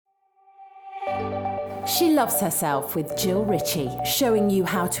She Loves Herself with Jill Ritchie, showing you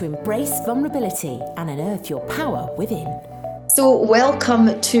how to embrace vulnerability and unearth your power within. So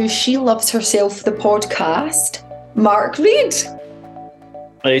welcome to She Loves Herself, the podcast. Mark Reid.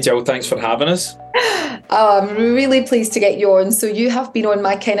 Hey Jill, thanks for having us. I'm really pleased to get you on. So you have been on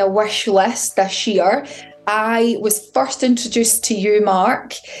my kind of wish list this year. I was first introduced to you,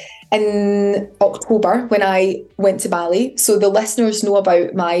 Mark, in October when I went to Bali. So the listeners know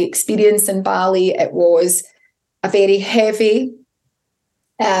about my experience in Bali. It was a very heavy,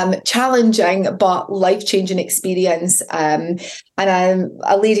 challenging but life-changing experience. And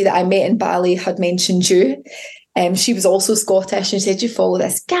a lady that I met in Bali had mentioned you. She was also Scottish and said, you follow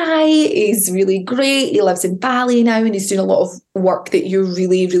this guy, he's really great, he lives in Bali now and he's doing a lot of work that you're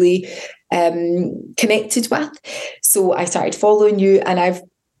really, really connected with. So I started following you and I've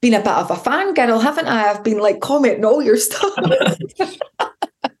been a bit of a fangirl, haven't I? I've been like commenting all your stuff.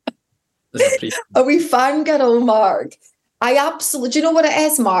 A wee fangirl, Mark. I absolutely, do you know what it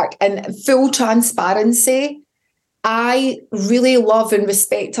is, Mark? In full transparency, I really love and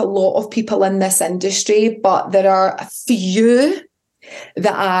respect a lot of people in this industry, but there are a few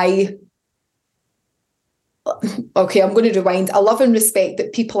that I'm going to rewind. I love and respect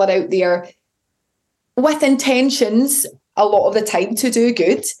that people are out there with intentions a lot of the time to do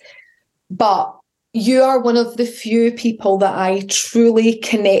good, but you are one of the few people that I truly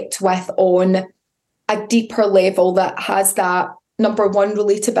connect with on a deeper level that has that, number one,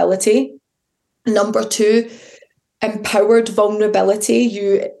 relatability, number two, empowered vulnerability.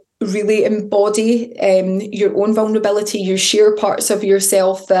 You really embody your own vulnerability. You share parts of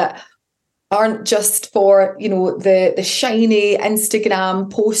yourself that aren't just for, the shiny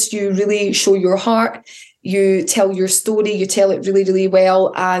Instagram post. You really show your heart. You tell your story. You tell it really, really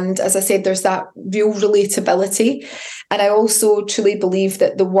well. And as I said, there's that real relatability. And I also truly believe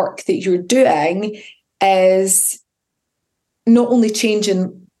that the work that you're doing is not only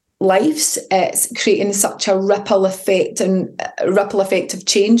changing lives, it's creating such a ripple effect of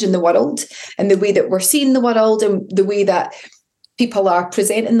change in the world and the way that we're seeing the world and the way that people are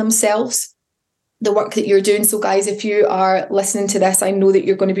presenting themselves, the work that you're doing. So guys, if you are listening to this, I know that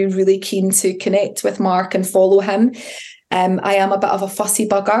you're going to be really keen to connect with Mark and follow him. I am a bit of a fussy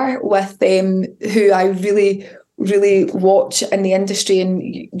bugger with who I really, really watch in the industry, and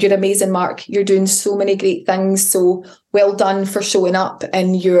you're amazing, Mark. You're doing so many great things. So well done for showing up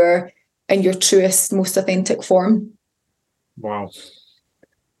in your truest, most authentic form. Wow.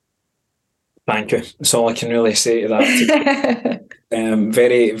 Thank you. That's all I can really say to that.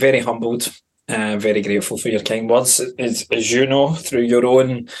 Very, very humbled. Very grateful for your kind words. As you know, through your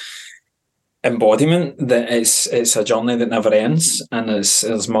own embodiment, that it's a journey that never ends, and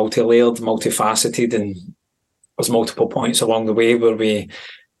it's multi-layered, multifaceted, and there's multiple points along the way where we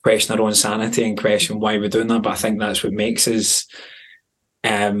question our own sanity and question why we're doing that. But I think that's what makes us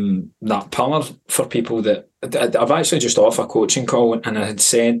that pillar for people. That I've actually just off a coaching call, and I had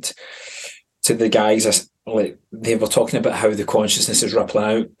said to the guys, like, they were talking about how the consciousness is rippling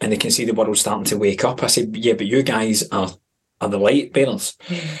out and they can see the world starting to wake up. I said, yeah, but you guys are the light bearers.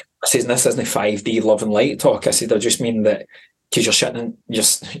 I said, this isn't 5D love and light talk. I said, I just mean that because you're shitting,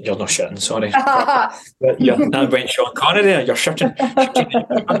 you're not shitting, sorry. I went Sean Connery there, you're shitting.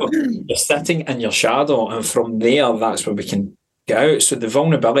 You're sitting in your shadow, and from there, that's where we can get out. So the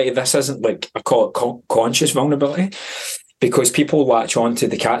vulnerability, this isn't like, I call it conscious vulnerability, because people latch on to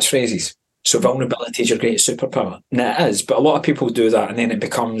the catchphrases. So vulnerability is your great superpower. And it is, but a lot of people do that, and then it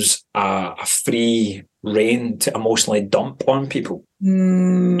becomes a free rein to emotionally dump on people.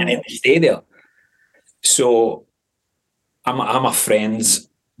 And then they stay there. So I'm a Friends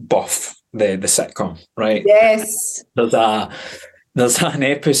buff, the sitcom, right? Yes. There's an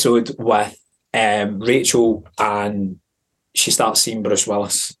episode with Rachel, and she starts seeing Bruce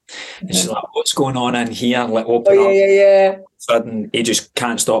Willis. And she's like, what's going on in here? Like, open up. Yeah. Sudden, he just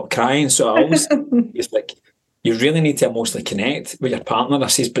can't stop crying. So I always it's like, you really need to emotionally connect with your partner. I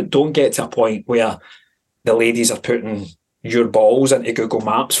says, but don't get to a point where the ladies are putting your balls into Google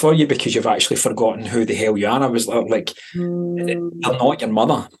Maps for you because you've actually forgotten who the hell you are. I was like, they're not your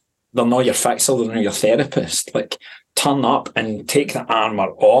mother. They're not your fixer. They're not your therapist. Like, turn up and take the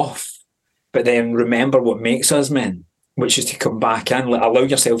armour off, but then remember what makes us men, which is to come back in, like, allow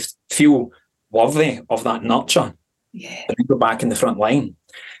yourself to feel worthy of that nurture. Yeah. And then go back in the front line.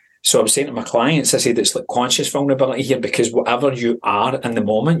 So I was saying to my clients, I said it's like conscious vulnerability here, because whatever you are in the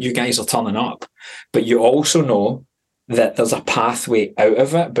moment, you guys are turning up. But you also know that there's a pathway out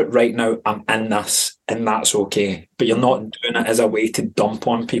of it, but right now I'm in this and that's okay. But you're not doing it as a way to dump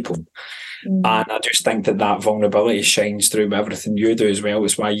on people. And I just think that vulnerability shines through with everything you do as well.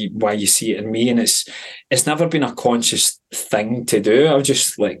 It's why you see it in me, and it's never been a conscious thing to do. I was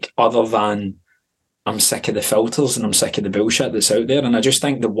just like, other than I'm sick of the filters and I'm sick of the bullshit that's out there, and I just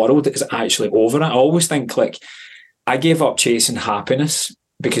think the world is actually over it. I always think, like, I gave up chasing happiness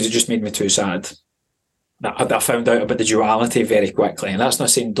because it just made me too sad. I found out about the duality very quickly, and that's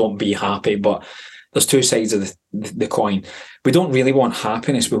not saying don't be happy, but there's two sides of the coin. We don't really want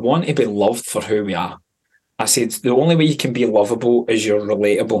happiness. We want to be loved for who we are. I said the only way you can be lovable is you're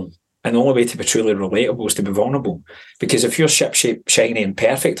relatable. And the only way to be truly relatable is to be vulnerable. Because if you're ship-shape, shiny and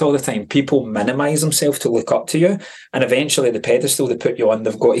perfect all the time, people minimise themselves to look up to you. And eventually the pedestal they put you on,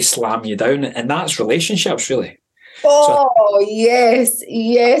 they've got to slam you down. And that's relationships, really. Oh, yes.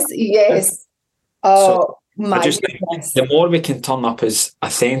 Oh, my goodness. The more we can turn up as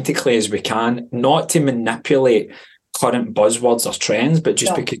authentically as we can, not to manipulate current buzzwords or trends, but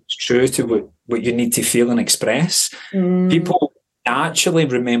just because it's true to what you need to feel and express. People actually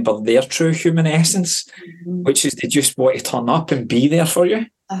remember their true human essence, which is they just want to turn up and be there for you,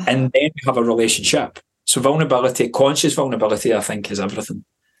 and then you have a relationship. So vulnerability, conscious vulnerability, I think, is everything.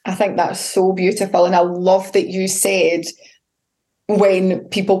 I think that's so beautiful, and I love that you said when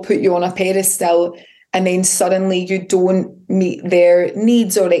people put you on a pedestal and then suddenly you don't meet their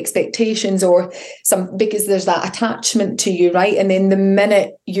needs or expectations or because there's that attachment to you, right? And then the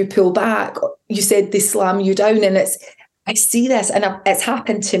minute you pull back, you said they slam you down, and I see this, and it's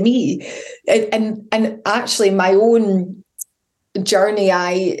happened to me, and actually my own journey,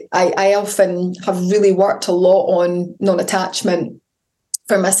 I often have really worked a lot on non-attachment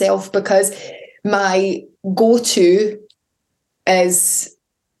for myself, because my go-to is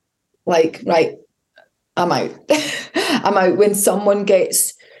like, right, I'm out. I'm out. When someone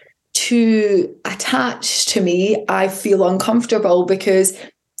gets too attached to me, I feel uncomfortable, because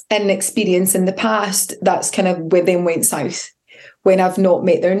in experience in the past, that's kind of where they went south. When I've not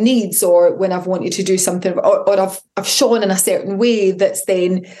met their needs, or when I've wanted to do something, or I've shown in a certain way that's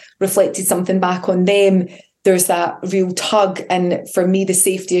then reflected something back on them, there's that real tug. And for me, the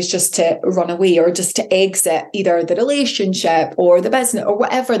safety is just to run away, or just to exit either the relationship or the business or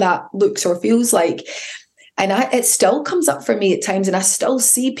whatever that looks or feels like. And it still comes up for me at times, and I still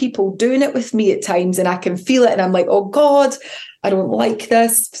see people doing it with me at times, and I can feel it, and I'm like, oh God, I don't like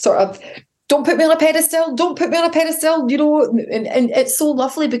this sort of, don't put me on a pedestal, don't put me on a pedestal, you know. And it's so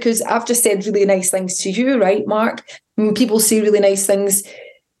lovely, because I've just said really nice things to you, right, Mark? When people say really nice things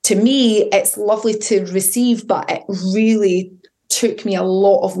to me, it's lovely to receive, but it really took me a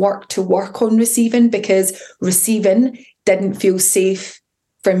lot of work to work on receiving, because receiving didn't feel safe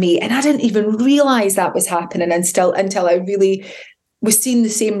for me. And I didn't even realise that was happening until I really was seeing the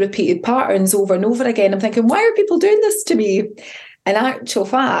same repeated patterns over and over again. I'm thinking, why are people doing this to me? In actual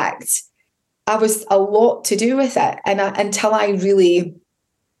fact, I was a lot to do with it. And until I really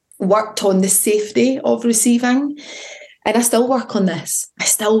worked on the safety of receiving. And I still work on this.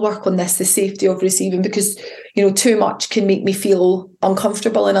 The safety of receiving, because, you know, too much can make me feel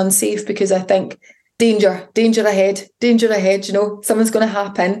uncomfortable and unsafe, because I think danger ahead, you know, something's going to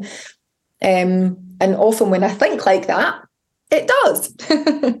happen. And often when I think like that, it does.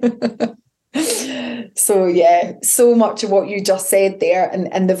 So, yeah, so much of what you just said there,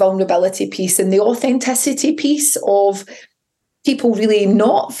 and the vulnerability piece and the authenticity piece of people really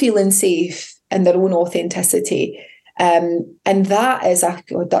not feeling safe in their own authenticity. And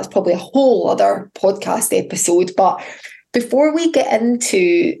that's probably a whole other podcast episode. But before we get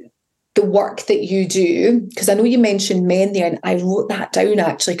into the work that you do, because I know you mentioned men there, and I wrote that down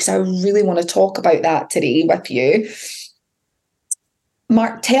actually, because I really want to talk about that today with you.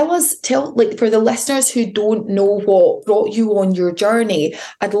 Mark, tell like, for the listeners who don't know what brought you on your journey,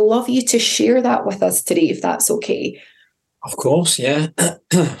 I'd love you to share that with us today, if that's okay. Of course, yeah.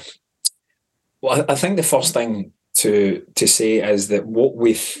 Well, I think the first thing to say is that what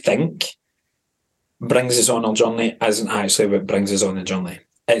we think brings us on our journey isn't actually what brings us on the journey.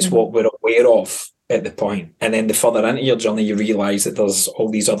 It's what we're aware of at the point. And then the further into your journey, you realise that there's all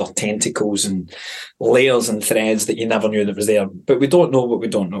these other tentacles and layers and threads that you never knew that was there. But we don't know what we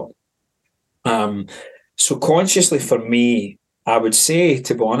don't know. So consciously for me, I would say,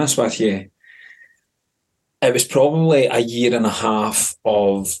 to be honest with you, it was probably a year and a half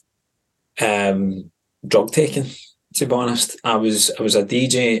of drug taking, to be honest. I was a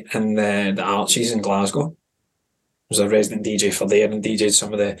DJ in the Archies in Glasgow. I was a resident DJ for there, and DJed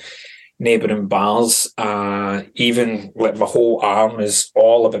some of the neighbouring bars. Even like my whole arm is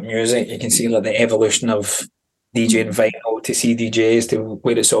all about music. You can see like the evolution of DJing vinyl to CDJs to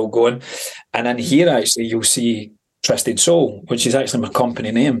where it's all going. And in here actually you'll see Trusted Soul, which is actually my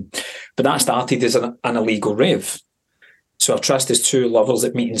company name. But that started as an illegal rave. So a tryst is two lovers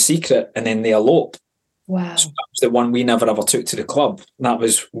that meet in secret and then they elope. Wow. So that was the one we never ever took to the club. That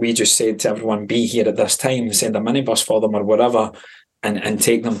was, we just said to everyone, be here at this time, send a minibus for them or whatever, and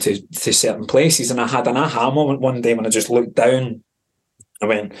take them to certain places. And I had an aha moment one day when I just looked down.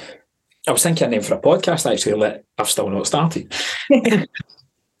 I was thinking a name for a podcast actually, I've still not started.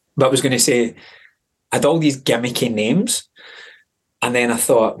 But I was going to say, I had all these gimmicky names. And then I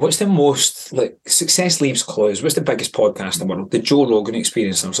thought, what's the most, like, Success Leaves Clues? What's the biggest podcast in the world? The Joe Rogan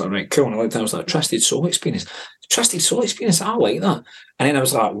Experience. And I was like, right, cool. And I looked at it, I was like, Trusted Soul Experience. Trusted Soul Experience, I like that. And then I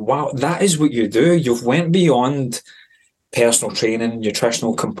was like, wow, that is what you do. You've went beyond personal training,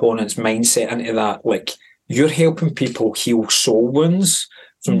 nutritional components, mindset into that. Like, you're helping people heal soul wounds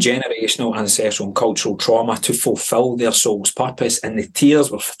from generational, ancestral, and cultural trauma to fulfill their soul's purpose. And the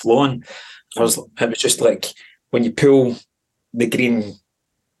tears were flowing. It was just like when you pull the green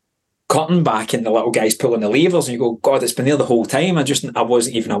curtain back and the little guy's pulling the levers and you go, God, it's been there the whole time. I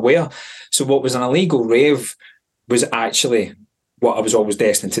wasn't even aware. So what was an illegal rave was actually what I was always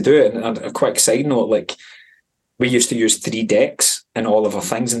destined to do. And a quick side note, like, we used to use 3 decks in all of our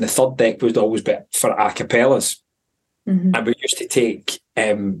things, and the third deck would always be for a cappellas. Mm-hmm. And we used to take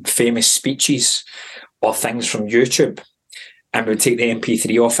famous speeches or things from YouTube, and we'd take the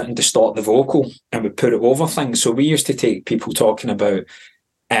MP3 off it and distort the vocal, and we'd put it over things. So we used to take people talking about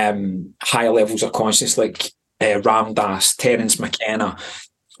higher levels of consciousness, like Ram Dass, Terence McKenna,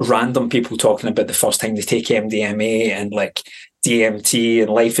 random people talking about the first time they take MDMA and like DMT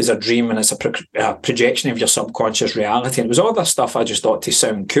and life is a dream and it's a projection of your subconscious reality. And it was all this stuff I just thought to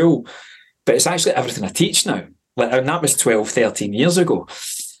sound cool, but it's actually everything I teach now. Like, and that was 12, 13 years ago.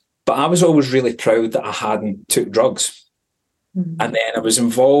 But I was always really proud that I hadn't took drugs. Mm-hmm. And then I was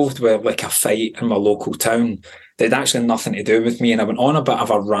involved with like a fight in my local town that had actually nothing to do with me. And I went on a bit of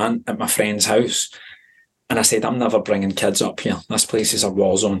a rant at my friend's house. And I said, I'm never bringing kids up here. This place is a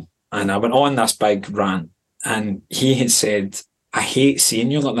war zone. And I went on this big rant. And he had said, I hate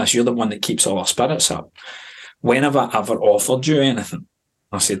seeing you like this. You're the one that keeps all our spirits up. When have I ever offered you anything?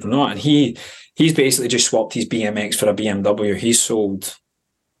 I said, no. And he's basically just swapped his BMX for a BMW. He's sold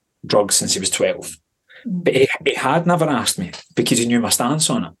drugs since he was 12. But he had never asked me because he knew my stance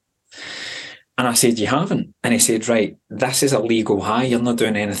on it. And I said, you haven't? And he said, right, this is a legal high. You're not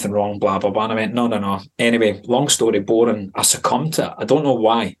doing anything wrong, blah, blah, blah. And I went, no. Anyway, long story, boring. I succumbed to it. I don't know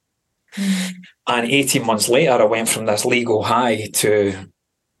why. And 18 months later, I went from this legal high to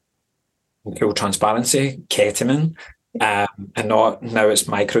full transparency, ketamine. And not now it's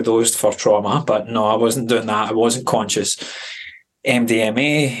microdosed for trauma. But no, I wasn't doing that. I wasn't conscious.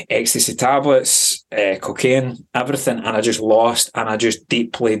 MDMA, ecstasy tablets, cocaine, everything. And I just lost, and I just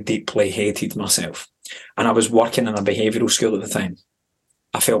deeply, deeply hated myself. And I was working in a behavioural school at the time.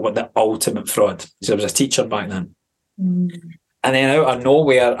 I felt like the ultimate fraud. So I was a teacher back then. And then out of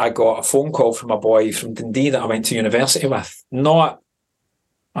nowhere, I got a phone call from a boy from Dundee that I went to university with. I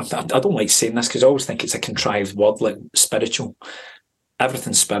don't like saying this because I always think it's a contrived word, like spiritual.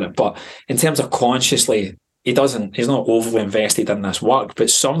 Everything's spirit. But in terms of consciously, he's not overly invested in this work, but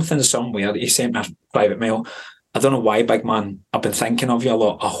something somewhere, he sent me a private mail. I don't know why, big man, I've been thinking of you a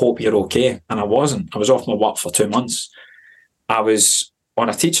lot. I hope you're okay. And I wasn't. I was off my work for 2 months. I was on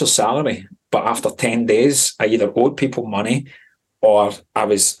a teacher's salary, but after 10 days, I either owed people money or I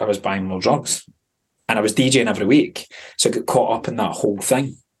was buying more drugs. And I was DJing every week. So I got caught up in that whole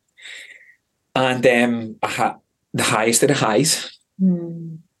thing. And I had the highest of the highs.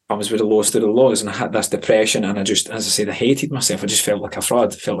 I was with the lowest of the lows, and I had this depression, and I just, as I said, I hated myself. I just felt like a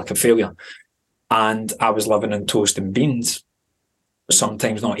fraud, felt like a failure. And I was living on toast and beans,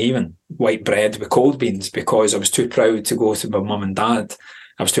 sometimes not even white bread with cold beans, because I was too proud to go to my mum and dad.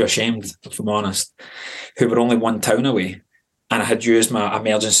 I was too ashamed, if I'm honest, who were only one town away. And I had used my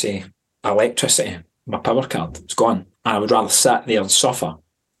emergency electricity, my power card. It's gone. And I would rather sit there and suffer.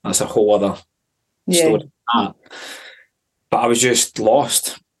 That's a whole other story. But I was just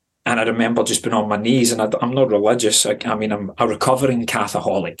lost. And I remember just being on my knees, and I'm not religious. I mean, I'm a recovering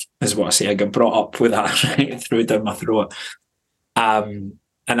Catholic, is what I say. I got brought up with that right through down my throat. And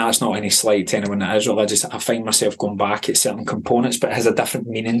that's not any slight to anyone that is religious. I find myself going back at certain components, but it has a different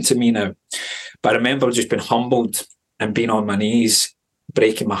meaning to me now. But I remember just being humbled and being on my knees,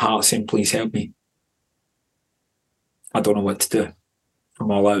 breaking my heart, saying, please help me. I don't know what to do. I'm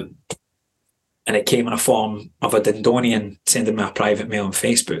all out. And it came in a form of a Dindonian sending me a private mail on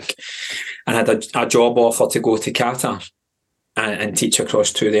Facebook. And I had a job offer to go to Qatar and teach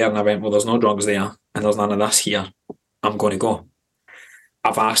across to there. And I went, well, there's no drugs there and there's none of this here. I'm going to go.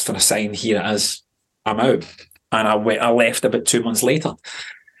 I've asked for a sign. Here it is. I'm out. and I left about 2 months later.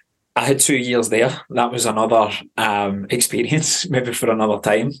 I had 2 years there. That was another experience, maybe for another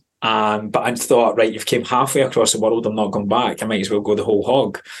time. But I thought, right, you've came halfway across the world, I'm not going back. I might as well go the whole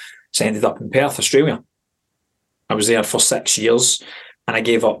hog. So I ended up in Perth, Australia. I was there for 6 years, and I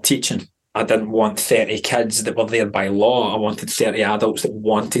gave up teaching. I didn't want 30 kids that were there by law. I wanted 30 adults that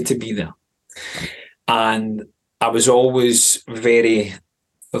wanted to be there. And I was always very,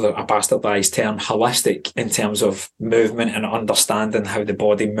 a bastardized term, holistic in terms of movement and understanding how the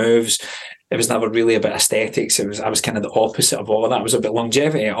body moves. It was never really about aesthetics. I was kind of the opposite of all of that. It was about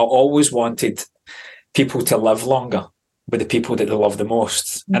longevity. I always wanted people to live longer with the people that they love the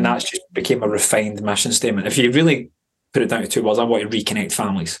most. And that just became a refined mission statement. If you really put it down to 2 words, I want to reconnect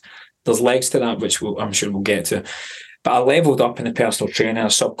families. There's legs to that, which I'm sure we'll get to. But I leveled up in the personal training. I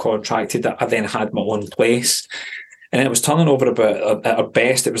subcontracted it. I then had my own place. And it was turning over about, at our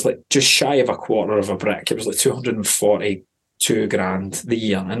best, it was like just shy of a quarter of a brick. It was like 242 grand the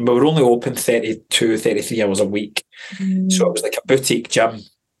year. And we were only open 32, 33 hours a week. So it was like a boutique gym.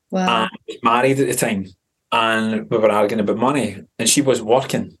 Wow. And I was married at the time. And we were arguing about money. And she wasn't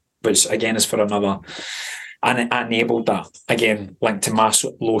working, which again is for another. And it enabled that, again, linked to my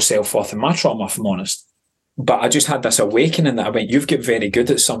low self-worth and my trauma, if I'm honest. But I just had this awakening that I went, you've got very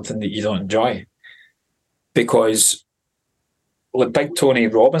good at something that you don't enjoy. Because, like Big Tony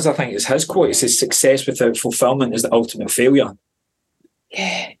Robbins, I think it's his quote, it says, success without fulfillment is the ultimate failure.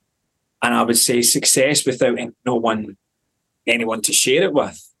 Yeah. And I would say success without anyone to share it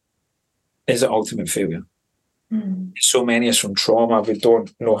with is the ultimate failure. So many of us from trauma, we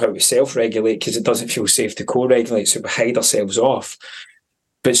don't know how to self-regulate because it doesn't feel safe to co-regulate, so we hide ourselves off.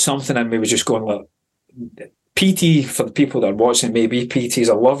 But something in me was just going, like, PT, for the people that are watching, maybe PTs,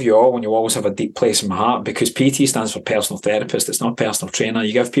 I love you all and you always have a deep place in my heart, because PT stands for personal therapist. It's not personal trainer.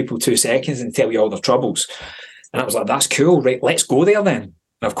 You give people 2 seconds and tell you all their troubles. And I was like, that's cool, right, let's go there then.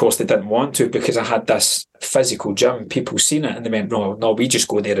 And of course they didn't want to, because I had this physical gym. People seen it and they went, no, we just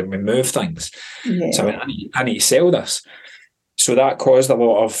go there and we move things. Yeah. So I went, I need to sell this. So that caused a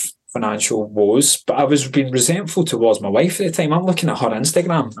lot of financial woes, but I was being resentful towards my wife at the time. I'm looking at her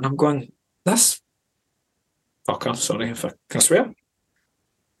Instagram and I'm going, this fucker, sorry if I can swear.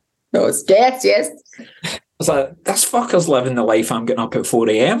 No, it's yes. I was like, this fucker's living the life I'm getting up at 4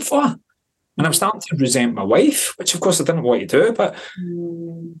 a.m. for. And I'm starting to resent my wife, which of course I didn't want to do, but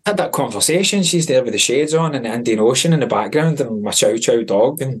I had that conversation. She's there with the shades on and the Indian Ocean in the background and my chow chow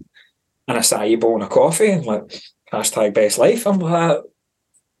dog and an acai bowl and a coffee and like #best life. I'm like,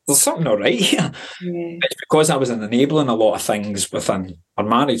 there's something not right here. Yeah. It's because I was enabling a lot of things within our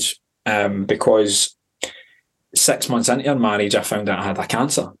marriage, because 6 months into our marriage, I found out I had a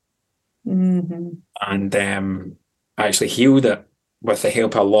cancer. And I actually healed it with the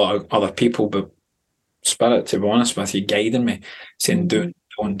help of a lot of other people, but Spirit, to be honest with you, guiding me, saying, don't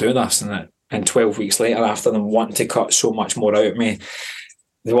do this. And 12 weeks later, after them wanting to cut so much more out of me,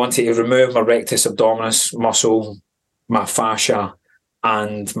 they wanted to remove my rectus abdominis muscle, my fascia,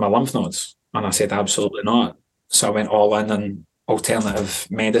 and my lymph nodes. And I said, absolutely not. So I went all in on alternative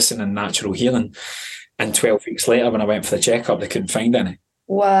medicine and natural healing. And 12 weeks later, when I went for the checkup, they couldn't find any.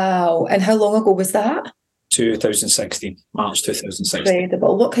 Wow. And how long ago was that? 2016, March 2016.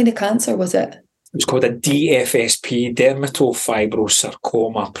 Incredible. What kind of cancer was it? It was called a DFSP,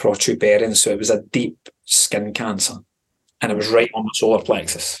 dermatofibrosarcoma protuberans. So it was a deep skin cancer. And it was right on my solar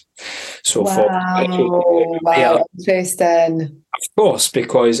plexus. So wow, interesting. Of course,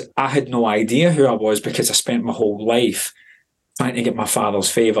 because I had no idea who I was, because I spent my whole life trying to get my father's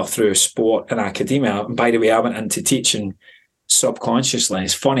favour through sport and academia. And by the way, I went into teaching subconsciously.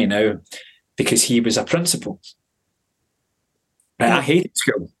 It's funny now, because he was a principal. And I hated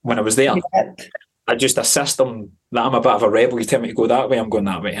school when I was there. Yep. I just a system that I'm a bit of a rebel. You tell me to go that way, I'm going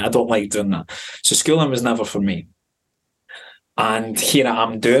that way. I don't like doing that. So schooling was never for me. And here I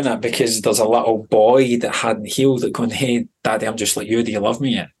am doing it because there's a little boy that hadn't healed that going, hey, Daddy, I'm just like you. Do you love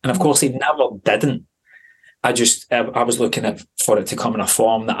me yet? And of course, he never didn't. I was looking for it to come in a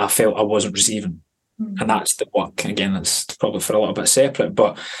form that I felt I wasn't receiving. And that's the work. Again, that's probably for a little bit separate.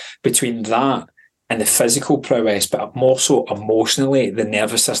 But between that and the physical prowess, but more so emotionally, the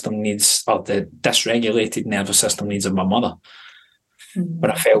nervous system needs, or the dysregulated nervous system needs of my mother.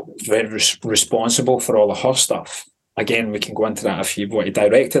 But I felt very responsible for all of her stuff. Again, we can go into that if you want to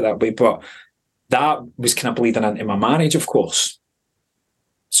direct it that way. But that was kind of bleeding into my marriage, of course.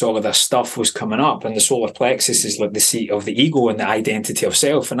 So all of this stuff was coming up, and the solar plexus is like the seat of the ego and the identity of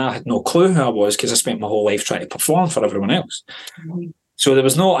self. And I had no clue who I was, because I spent my whole life trying to perform for everyone else. So there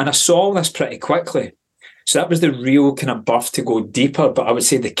was no, and I saw this pretty quickly. So that was the real kind of birth to go deeper. But I would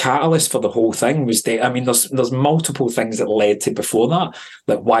say the catalyst for the whole thing was there's multiple things that led to before that.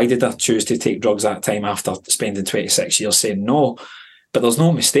 Like, why did I choose to take drugs that time after spending 26 years saying no? But there's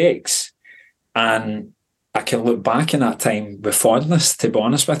no mistakes. And I can look back in that time with fondness, to be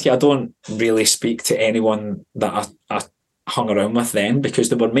honest with you. I don't really speak to anyone that I hung around with then, because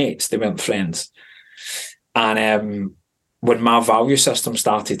they were mates, they weren't friends. And when my value system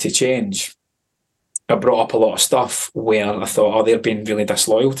started to change, I brought up a lot of stuff where I thought, oh, they're being really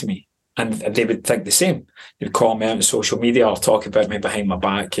disloyal to me. And they would think the same. They'd call me out on social media or talk about me behind my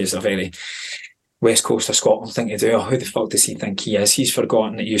back as a very West Coast of Scotland thing to do. Oh, who the fuck does he think he is? He's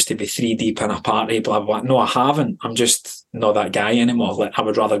forgotten it used to be 3 deep in a party, blah, blah. No, I haven't. I'm just not that guy anymore. Like, I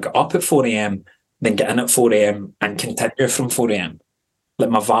would rather get up at 4 a.m. than get in at 4 a.m. and continue from 4 a.m. Like,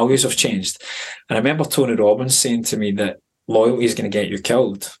 my values have changed. And I remember Tony Robbins saying to me that loyalty is going to get you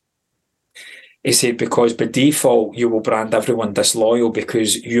killed. He said, because by default, you will brand everyone disloyal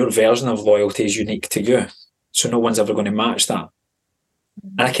because your version of loyalty is unique to you. So no one's ever going to match that.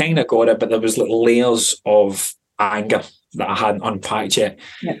 And I kind of got it, but there was little layers of anger that I hadn't unpacked yet.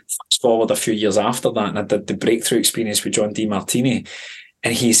 Yeah. Fast forward a few years after that, and I did the breakthrough experience with John DeMartini.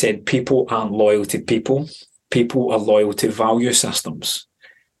 And he said, people aren't loyal to people. People are loyal to value systems.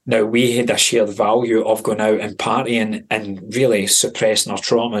 Now, we had a shared value of going out and partying and really suppressing our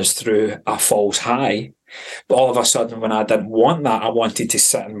traumas through a false high. But all of a sudden, when I didn't want that, I wanted to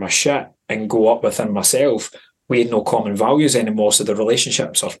sit in my shit and go up within myself. We had no common values anymore, so the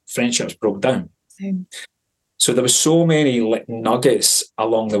relationships or friendships broke down. So there was so many nuggets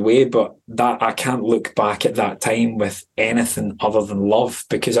along the way, but that I can't look back at that time with anything other than love,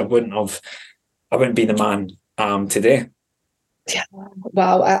 because I wouldn't be the man today. Yeah.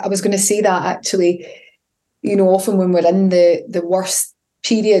 Wow. I was going to say that actually, often when we're in the worst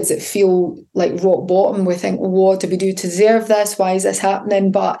periods that feel like rock bottom, we think, well, what do we do to deserve this? Why is this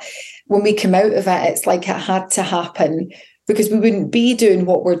happening? But when we come out of it, it's like it had to happen, because we wouldn't be doing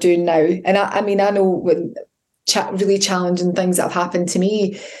what we're doing now. And I know when really challenging things that have happened to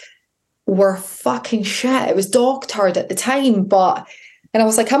me were fucking shit. It was doctored at the time, and I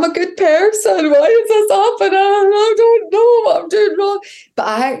was like, I'm a good person. Why is this happening? I don't know what I'm doing wrong.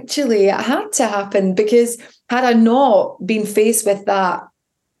 But it had to happen, because had I not been faced with that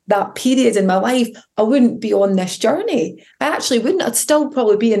period in my life, I wouldn't be on this journey. I actually wouldn't. I'd still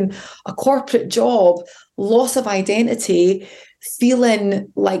probably be in a corporate job, loss of identity,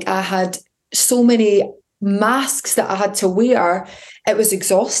 feeling like I had so many masks that I had to wear. It was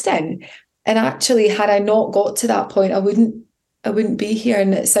exhausting. And actually, had I not got to that point, I wouldn't be here.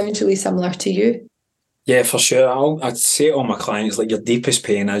 And it sounds really similar to you. Yeah, for sure. I'd say to all my clients, like, your deepest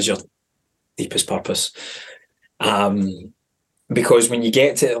pain is your deepest purpose. Because when you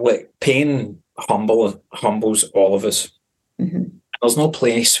get to, like, pain humbles all of us. Mm-hmm. There's no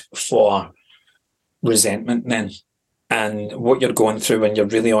place for resentment then. And what you're going through when you're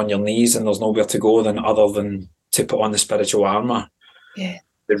really on your knees and there's nowhere to go other than to put on the spiritual armour. Yeah.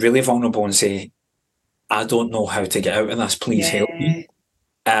 Be really vulnerable and say, I don't know how to get out of this. Please help me.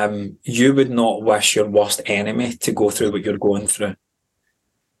 You would not wish your worst enemy to go through what you're going through.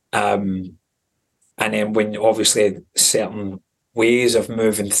 And then when obviously certain ways of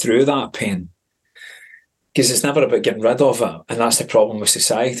moving through that pain, because it's never about getting rid of it. And that's the problem with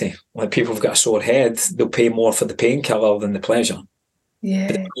society. Like, people have got a sore head, they'll pay more for the painkiller than the pleasure. Yeah.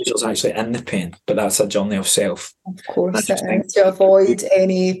 But the pleasure's actually in the pain, but that's a journey of self. Of course it is. To avoid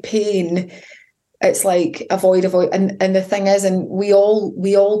any pain, it's like avoid. And the thing is, and we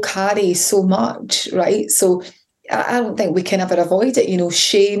all carry so much, right? So I don't think we can ever avoid it.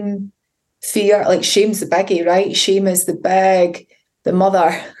 Shame, fear, like, shame's the biggie, right? Shame is the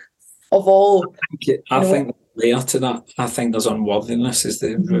mother of all. I think layer to that, I think there's unworthiness is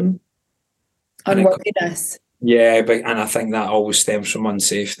the root. Unworthiness. And I think that always stems from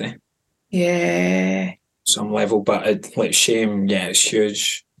unsafety. Yeah. Some level, but like shame, it's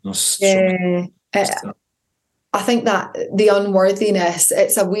huge. I think that the unworthiness,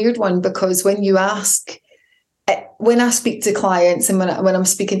 it's a weird one, because when I speak to clients and when I'm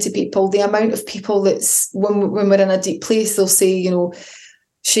speaking to people, the amount of people that's when we're in a deep place, they'll say,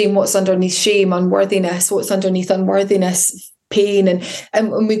 shame, what's underneath shame, unworthiness, what's underneath unworthiness, pain,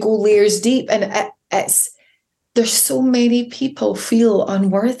 and we go layers deep, and there's so many people feel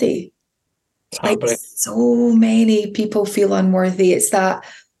unworthy. Like, so many people feel unworthy. It's that.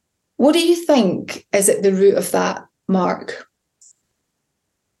 What do you think is at the root of that, Mark?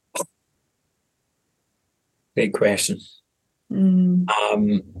 Great question.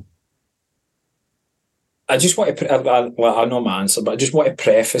 I just want to, I know my answer, but I just want to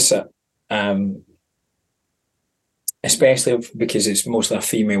preface it especially because it's mostly a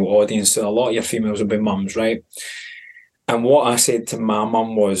female audience, so a lot of your females will be mums, right? And what I said to my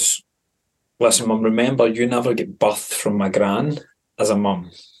mum was, listen, mum, remember, you never get birthed from my gran as a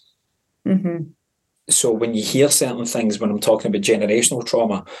mum. Mm-hmm. So when you hear certain things, when I'm talking about generational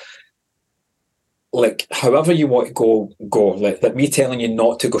trauma, like, however you want to go. Like me telling you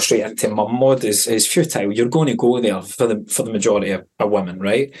not to go straight into mum mode is futile. You're going to go there for the majority of women,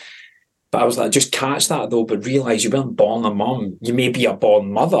 right? But I was like, just catch that though, but realise you weren't born a mum. You may be a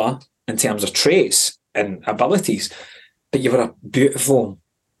born mother in terms of traits and abilities, but you were a beautiful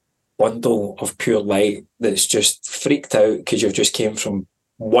bundle of pure light that's just freaked out because you've just came from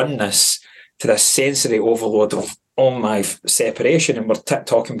oneness to this sensory overload of, oh my, separation, and we're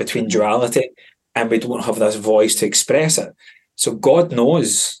talking between duality, and we don't have this voice to express it. So God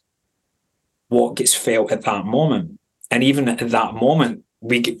knows what gets felt at that moment. And even at that moment,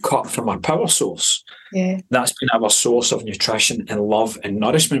 we get cut from our power source. Yeah. That's been our source of nutrition and love and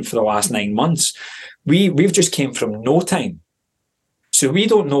nourishment for the last 9 months. We've just came from no time. So we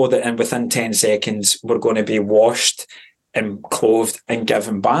don't know that within 10 seconds, we're going to be washed and clothed and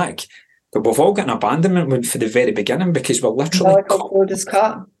given back. But we've all got an abandonment wound for the very beginning because we're literally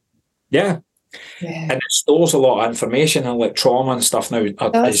cut. Yeah. And it stores a lot of information, and like trauma and stuff now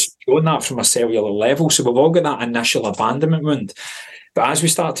is showing that from a cellular level. So we've all got that initial abandonment wound. But as we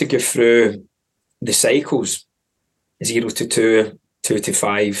start to go through the cycles, 0 to 2, 2 to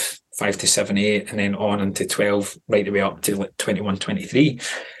 5, 5 to 7, 8, and then on into 12, right the way up to like 21, 23,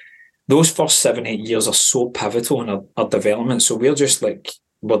 those first 7, 8 years are so pivotal in our development. So we're just like,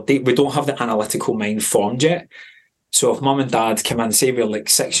 we don't have the analytical mind formed yet. So if mum and dad come in, say we're like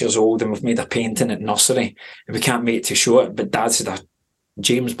 6 years old and we've made a painting at nursery and we can't wait to show it, but dad's had a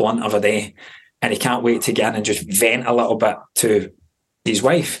James Blunt of a day and he can't wait to get in and just vent a little bit to his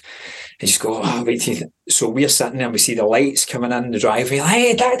wife. And just go, so we're sitting there and we see the lights coming in the driveway, like,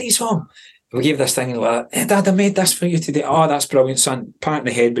 hey, daddy's home. We gave this thing like, hey, dad, I made this for you today. Oh, that's brilliant, son. Pat in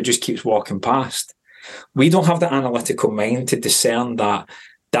the head, but just keeps walking past. We don't have the analytical mind to discern that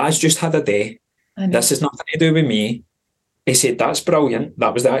dad's just had a day. This is nothing to do with me. He said, that's brilliant.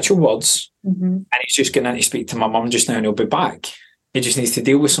 That was the actual words. Mm-hmm. And he's just going in to speak to my mum just now and he'll be back. He just needs to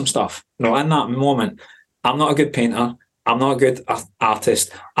deal with some stuff. Now, in that moment, I'm not a good painter. I'm not a good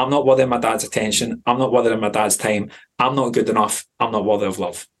artist. I'm not worthy of my dad's attention. I'm not worthy of my dad's time. I'm not good enough. I'm not worthy of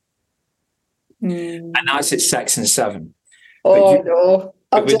love. And that's at 6 and 7. No.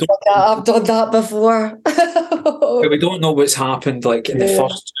 I've done that before. But we don't know what's happened like in the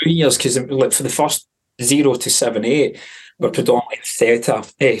first 2 years, because like for the first 0 to 7, 8, we're predominantly theta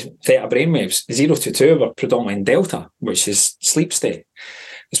brainwaves. 0 to 2, we're predominantly in delta, which is sleep state.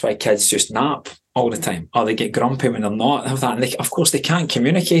 That's why kids just nap all the time, or they get grumpy when they're not. Have that, and of course they can't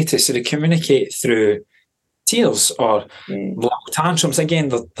communicate it, so they communicate through tears or little tantrums. Again,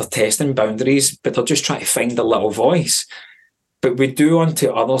 they're testing boundaries, but they're just trying to find a little voice. But we do unto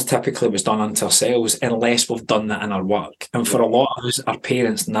others typically what's done unto ourselves, unless we've done that in our work. And for a lot of us, our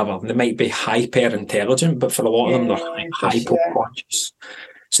parents never. They might be hyper intelligent, but for a lot of them, they're hyper-conscious.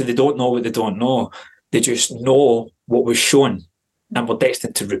 So they don't know what they don't know. They just know what was shown, and we're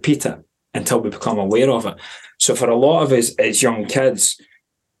destined to repeat it until we become aware of it. So for a lot of us as young kids,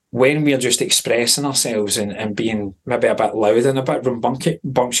 when we're just expressing ourselves and being maybe a bit loud and a bit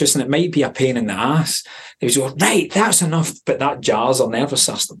rambunctious, and it might be a pain in the ass, they go, right, that's enough, but that jars our nervous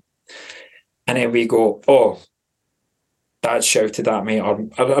system. And then we go, oh, Dad shouted at me, or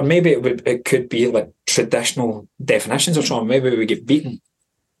maybe it could be like traditional definitions of trauma. Maybe we get beaten.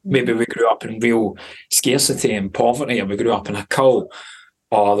 Maybe we grew up in real scarcity and poverty, or we grew up in a cult,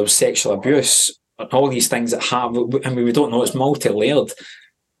 or there was sexual abuse, all these things that have, I mean, we don't know, it's multi-layered.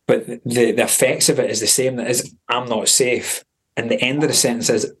 But the effects of it is the same. That is, I'm not safe. And the end of the sentence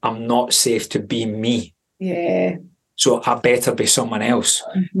is, I'm not safe to be me. Yeah. So I better be someone else.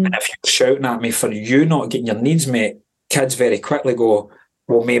 Mm-hmm. And if you're shouting at me for you not getting your needs met, kids very quickly go,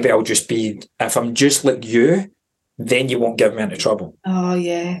 well, maybe I'll just be, if I'm just like you, then you won't give me into trouble. Oh,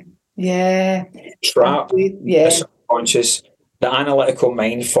 yeah. Yeah. Trap, subconscious. The analytical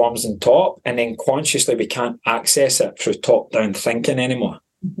mind forms on top, and then consciously we can't access it through top-down thinking anymore.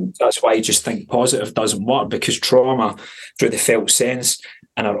 Mm-hmm. That's why just think positive doesn't work, because trauma through the felt sense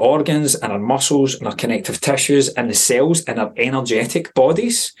in our organs and our muscles and our connective tissues and the cells in our energetic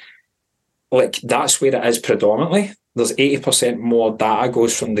bodies, like that's where it is predominantly. There's 80% more data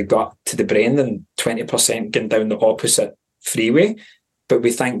goes from the gut to the brain than 20% going down the opposite freeway. But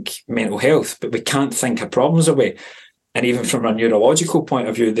we think mental health, but we can't think our problems away. And even from a neurological point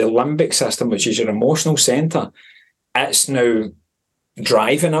of view, the limbic system, which is your emotional centre, it's now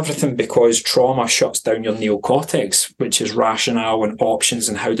driving everything, because trauma shuts down your neocortex, which is rationale and options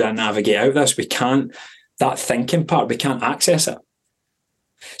and how do I navigate out of this. That thinking part, we can't access it.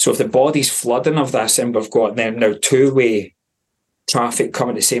 So if the body's flooding of this and we've got them now two-way traffic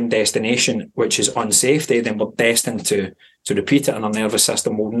coming to the same destination, which is unsafety, then we're destined to repeat it, and our nervous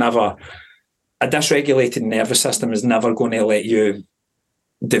system will never, a dysregulated nervous system is never going to let you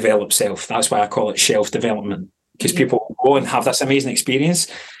develop self. That's why I call it shelf development, because people go and have this amazing experience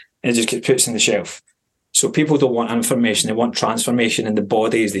and it just gets put in the shelf. So people don't want information, they want transformation, and the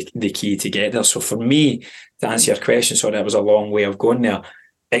body is the key to get there. So for me, to answer your question, sorry, that was a long way of going there,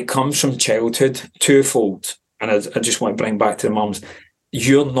 it comes from childhood, twofold. And I just want to bring back to the mums,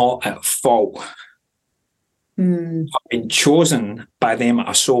 you're not at fault. You've been chosen by them at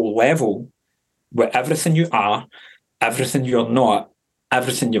a soul level, where everything you are, everything you're not,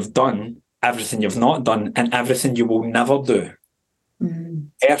 everything you've done, everything you've not done, and everything you will never do.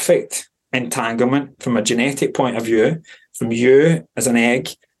 Perfect entanglement from a genetic point of view, from you as an egg,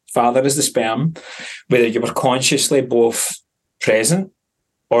 father as the sperm, whether you were consciously both present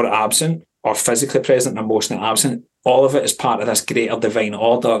or absent, or physically present and emotionally absent, all of it is part of this greater divine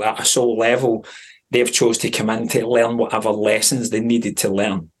order. At a soul level, they've chose to come in to learn whatever lessons they needed to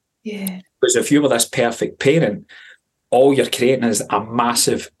learn. Yeah. Because if you were this perfect parent, all you're creating is a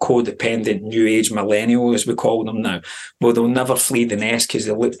massive codependent new age millennial, as we call them now. Well, they'll never flee the nest because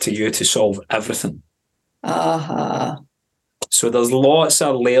they look to you to solve everything. So there's lots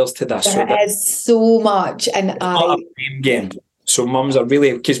of layers to this. There is so much. And it's not a blame game. So mums are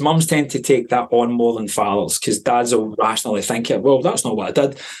really, because mums tend to take that on more than fathers, because dads will rationally think, well, that's not what I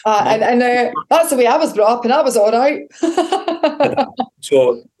did. And that's the way I was brought up, and I was all right.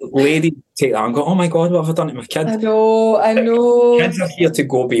 So ladies take that and go, oh my God, what have I done to my kid? I know. Kids are here to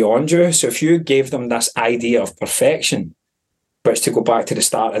go beyond you. So if you gave them this idea of perfection, which, to go back to the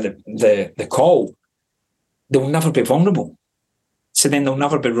start of the call, they'll never be vulnerable. So then they'll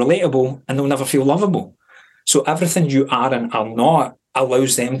never be relatable, and they'll never feel lovable. So everything you are and are not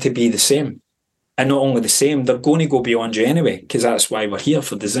allows them to be the same. And not only the same, they're going to go beyond you anyway, because that's why we're here,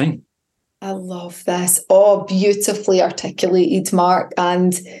 for design. I love this. Oh, beautifully articulated, Mark.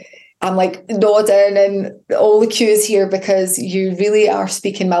 And I'm like nodding and all the cues here, because you really are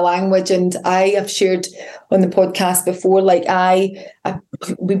speaking my language. And I have shared on the podcast before, like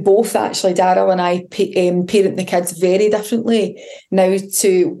we both actually, Daryl and I, parent the kids very differently now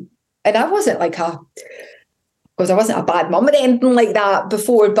and I wasn't because I wasn't a bad mum or anything like that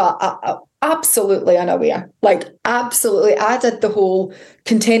before, but I absolutely unaware. Like, absolutely. I did the whole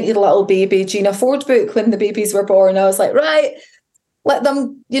contented little baby Gina Ford book when the babies were born. I was like, right, let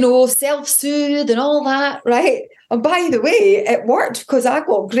them, self-soothe and all that, right? And by the way, it worked, because I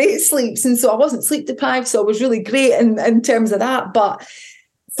got great sleeps, and so I wasn't sleep deprived, so I was really great in terms of that. But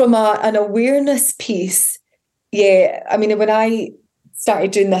from an awareness piece, yeah, I mean, when I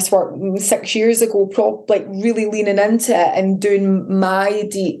started doing this work 6 years ago, really leaning into it and doing my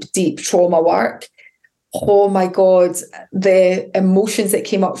deep trauma work. Oh my God, the emotions that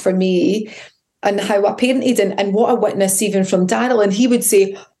came up for me and how I parented and what I witnessed even from Daryl. And he would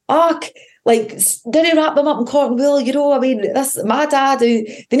say, didn't wrap them up in cotton wool, I mean, that's my dad,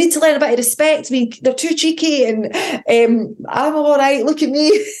 they need to learn a bit of respect. I mean, they're too cheeky, and I'm all right, look at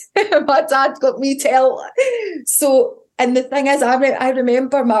me. My dad got me tell. So, and the thing is, I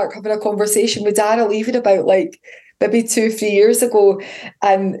remember, Mark, having a conversation with Daryl even about maybe 2-3 years ago,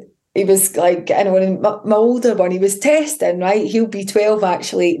 and he was like, my older one, he was testing, right? He'll be 12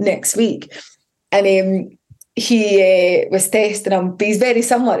 actually next week. And he was testing him, but he's very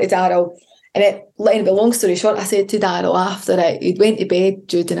similar to Daryl. And long story short, I said to Daryl after it, he'd went to bed,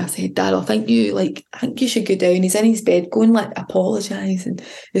 Jude, and I said, Daryl, I think you should go down. He's in his bed, go and apologise. And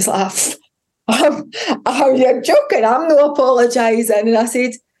he's like, you're joking, I'm not apologising. And I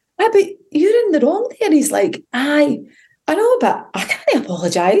said, but you're in the wrong there. He's like, I know, but I can't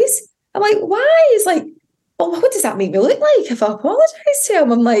apologise. I'm like, why? He's like, well, what does that make me look like if I apologise to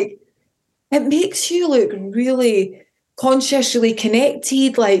him? I'm like, it makes you look really conscious, really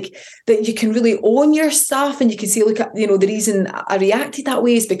connected, like that you can really own your stuff, and you can see, look at, the reason I reacted that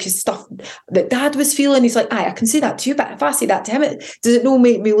way is because stuff that Dad was feeling. He's like, I can say that to you, but if I say that to him, does it not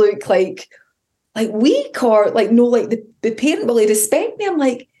make me look like weak, or the parent will respect me? I'm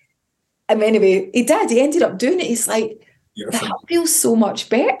like, anyway, he ended up doing it. He's like, beautiful. That feels so much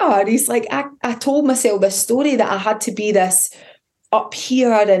better. He's like, I told myself this story that I had to be this up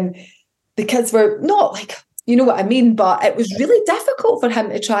here, and the kids were not you know what I mean? But it was really difficult for him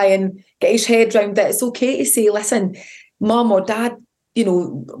to try and get his head around that. It's okay to say, listen, Mum or Dad, we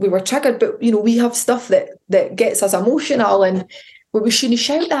were triggered, but, we have stuff that gets us emotional. And where we shouldn't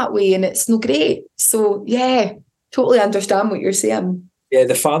shout that way, and it's no great. So yeah, totally understand what you're saying. Yeah,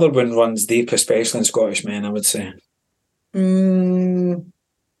 the father wound runs deep, especially in Scottish men, I would say.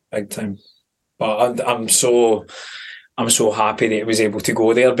 Big time. But I'm so happy that he was able to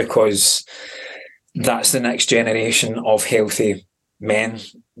go there, because that's the next generation of healthy men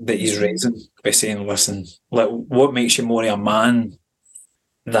that he's raising, by saying, listen, what makes you more of a man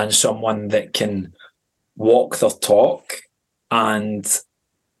than someone that can walk their talk and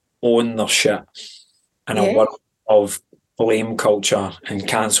own their shit in a world of blame culture and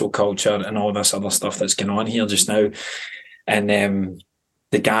cancel culture and all this other stuff that's going on here just now. And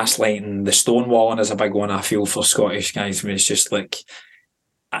the gaslighting, the stonewalling is a big one, I feel, for Scottish guys. I mean, it's just like,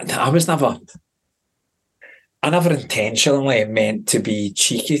 I never intentionally meant to be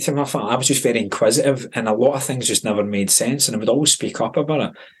cheeky to my family. I was just very inquisitive, and a lot of things just never made sense, and I would always speak up about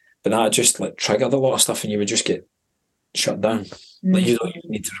it. But that just like triggered a lot of stuff, and you would just get shut down. Like, you don't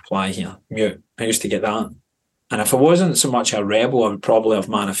even need to reply here. Mute. I used to get that. And if I wasn't so much a rebel, I would probably have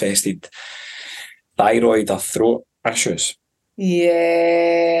manifested thyroid or throat issues.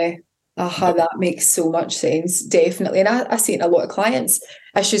 Yeah. That makes so much sense, definitely. And I see it in a lot of clients,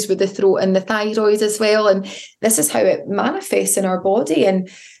 issues with the throat and the thyroid as well. And this is how it manifests in our body. And,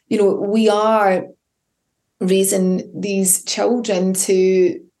 you know, we are raising these children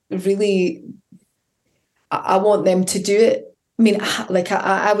to really, I want them to do it. I mean, like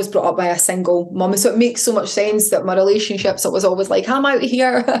I was brought up by a single mum, so it makes so much sense that my relationships, it was always like, I'm out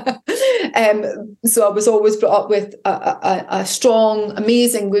here. So I was always brought up with a strong,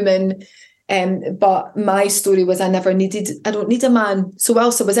 amazing woman. But my story was I don't need a man. So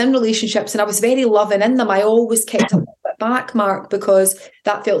whilst I was in relationships and I was very loving in them, I always kept a little bit back, Mark, because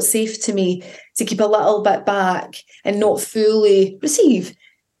that felt safe to me, to keep a little bit back and not fully receive.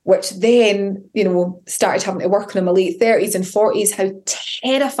 Which then, you know, started having to work on in my late 30s and 40s, how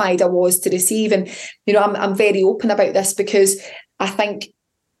terrified I was to receive. And, you know, I'm very open about this because I think,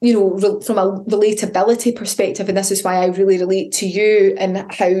 you know, from a relatability perspective, and this is why I really relate to you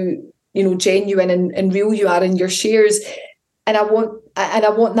and how, you know, genuine and real you are in your shares. And I want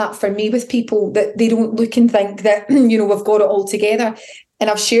that for me with people, that they don't look and think that, you know, we've got it all together. And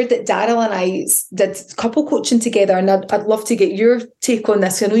I've shared that Daryl and I did couple coaching together, and I'd love to get your take on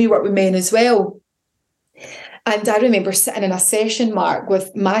this. I know you work with men as well. And I remember sitting in a session, Mark,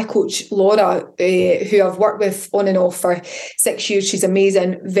 with my coach, Laura, who I've worked with on and off for 6 years. She's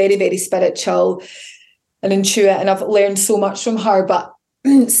amazing, very, very spiritual and intuitive, and I've learned so much from her. But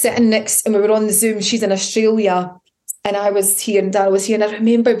sitting next, and we were on the Zoom, she's in Australia, and I was here and Daryl was here. And I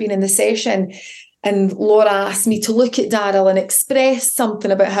remember being in the session, and Laura asked me to look at Daryl and express something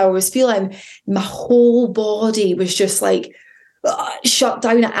about how I was feeling. My whole body was just like shut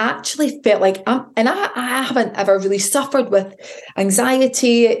down. I actually felt like I haven't ever really suffered with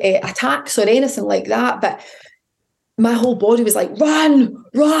anxiety attacks or anything like that, but my whole body was like, run,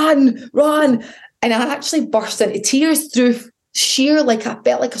 run, run. And I actually burst into tears through sheer, like, I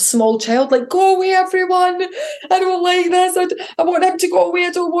felt like a small child, like, go away, everyone. I don't like this. I want him to go away. I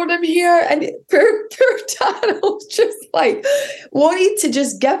don't want him here. And poor Daryl just like wanted to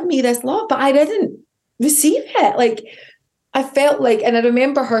just give me this love, but I didn't receive it. Like, I felt like, and I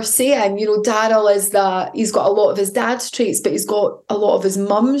remember her saying, you know, Daryl is that he's got a lot of his dad's traits, but he's got a lot of his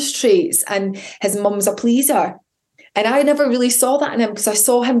mum's traits, and his mum's a pleaser. And I never really saw that in him, because I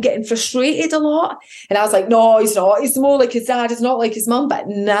saw him getting frustrated a lot. And I was like, no, he's not. He's more like his dad. He's not like his mum. But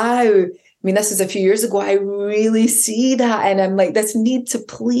now, I mean, this was a few years ago, I really see that in him, like this need to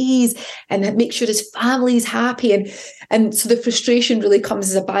please and make sure his family's happy. And so the frustration really comes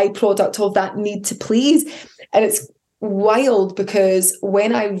as a byproduct of that need to please. And it's wild, because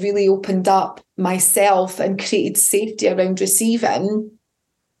when I really opened up myself and created safety around receiving,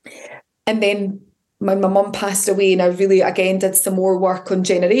 and then my mum passed away, and I really, again, did some more work on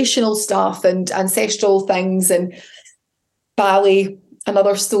generational stuff and ancestral things and Bali,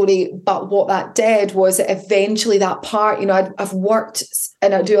 another story. But what that did was eventually that part, you know, I've worked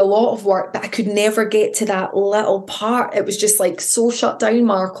and I do a lot of work, but I could never get to that little part. It was just like so shut down,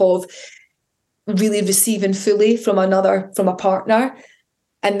 Mark, of really receiving fully from a partner.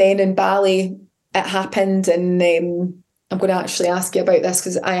 And then in Bali, it happened, and I'm going to actually ask you about this,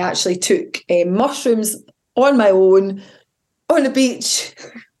 because I actually took mushrooms on my own on a beach,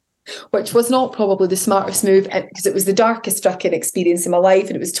 which was not probably the smartest move, because it was the darkest freaking experience in my life,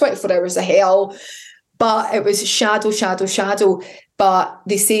 and it was 24 hours of hell, but it was shadow. But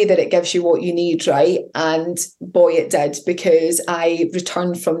they say that it gives you what you need, right? And boy, it did, because I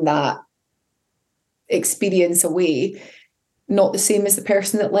returned from that experience away not the same as the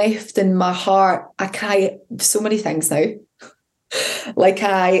person that left. In my heart, I cry so many things now. Like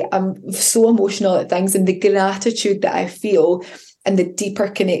I am so emotional at things, and the gratitude that I feel and the deeper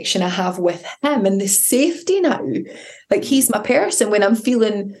connection I have with him and the safety now. Like he's my person when I'm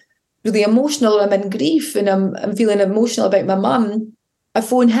feeling really emotional, or I'm in grief and I'm feeling emotional about my mum, I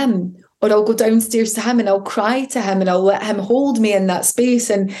phone him, or I'll go downstairs to him and I'll cry to him and I'll let him hold me in that space.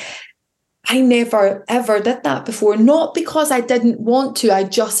 And I never ever did that before, not because I didn't want to. I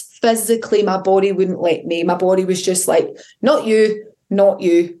just physically, my body wouldn't let me. My body was just like, not you, not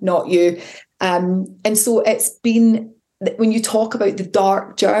you, not you. And so it's been, when you talk about the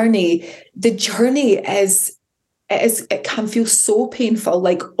dark journey, the journey it can feel so painful,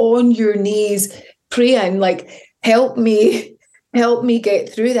 like on your knees praying, like, help me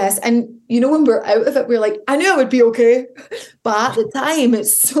get through this. And you know, when we're out of it, we're like, I knew I would be okay. But at the time,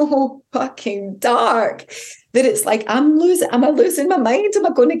 it's so fucking dark that it's like, am I losing my mind? Am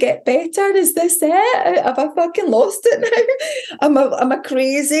I going to get better? Is this it? Have I fucking lost it now? Am I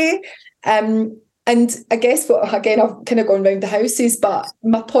crazy? And I guess again, I've kind of gone round the houses, but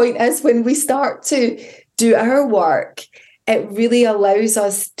my point is, when we start to do our work, it really allows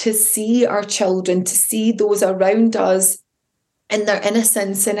us to see our children, to see those around us in their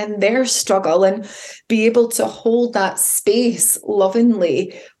innocence and in their struggle, and be able to hold that space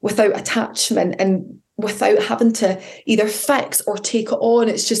lovingly without attachment and without having to either fix or take it on.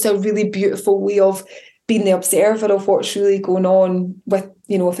 It's just a really beautiful way of being the observer of what's really going on with,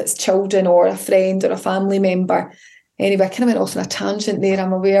 you know, if it's children or a friend or a family member. Anyway, I kind of went off on a tangent there,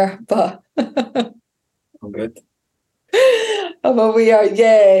 I'm aware, but I'm good. I'm aware,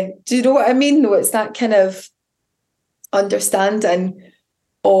 yeah. Do you know what I mean? No, it's that kind of understanding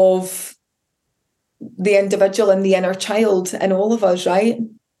of the individual and the inner child in all of us, right?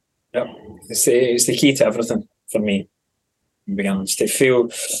 Yep. It's the key to everything for me. To be honest,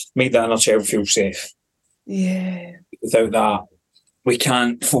 make that inner child feel safe. Yeah. Without that, we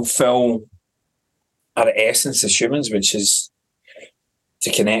can't fulfill our essence as humans, which is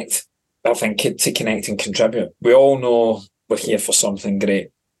to connect. I think to connect and contribute. We all know we're here for something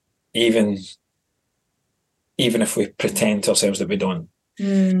great, even if we pretend to ourselves that we don't.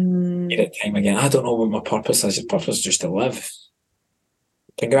 Time again, I don't know what my purpose is. Your purpose is just to live.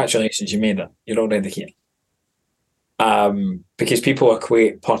 Congratulations, you made it. You're already here. Because people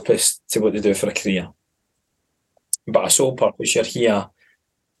equate purpose to what they do for a career. But a soul purpose, you're here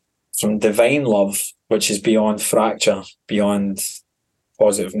from divine love, which is beyond fracture, beyond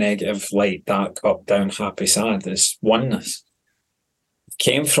positive, negative, light, dark, up, down, happy, sad. It's oneness.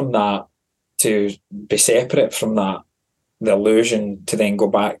 Came from that to be separate from that, the illusion to then go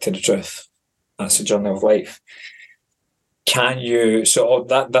back to the truth. That's the journey of life.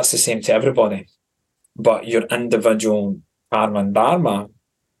 That's the same to everybody. But your individual karma and dharma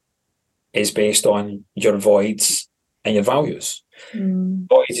is based on your voids and your values.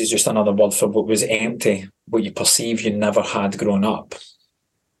 Voids is just another word for what was empty, what you perceive you never had grown up,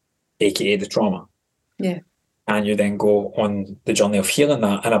 aka the trauma. Yeah. And you then go on the journey of healing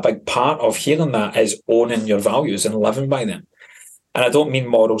that. And a big part of healing that is owning your values and living by them. And I don't mean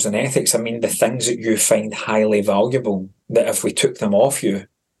morals and ethics. I mean the things that you find highly valuable, that if we took them off you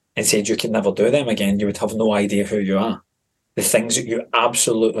and said you could never do them again, you would have no idea who you are. The things that you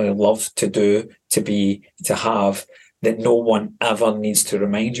absolutely love to do, to be, to have, that no one ever needs to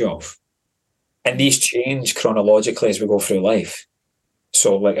remind you of. And these change chronologically as we go through life.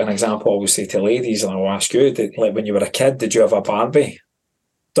 So, like an example I always say to ladies, and I'll ask you, like when you were a kid, did you have a Barbie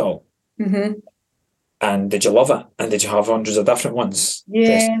doll? Mm-hmm. And did you love it? And did you have hundreds of different ones?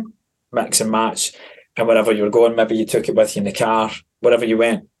 Yeah. Just mix and match. And wherever you were going, maybe you took it with you in the car. Wherever you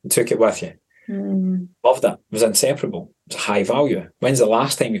went, you took it with you. Loved it. It was inseparable. It was high value. When's the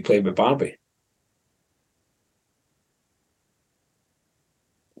last time you played with Barbie?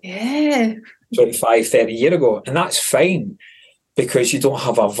 Yeah. 25, 30 years ago. And that's fine, because you don't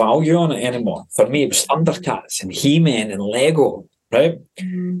have a value on it anymore. For me, it was Thundercats and He-Man and Lego, right?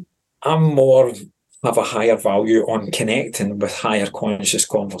 I'm more have a higher value on connecting with higher conscious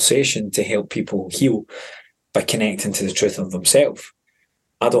conversation to help people heal by connecting to the truth of themselves.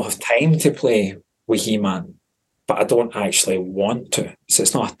 I don't have time to play with He-Man, but I don't actually want to. So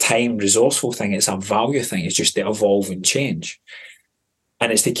it's not a time resourceful thing, it's a value thing. It's just to evolve and change.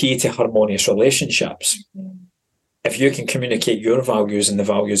 And it's the key to harmonious relationships. If you can communicate your values and the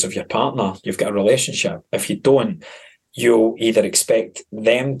values of your partner, you've got a relationship. If you don't, you'll either expect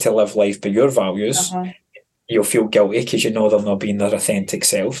them to live life by your values. You'll feel guilty because you know they're not being their authentic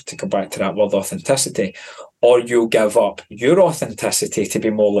self, to go back to that word authenticity, or you'll give up your authenticity to be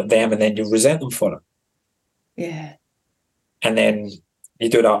more like them, and then you'll resent them for it. Yeah. And then you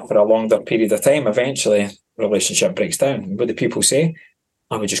do that for a longer period of time. Eventually, relationship breaks down. What do people say?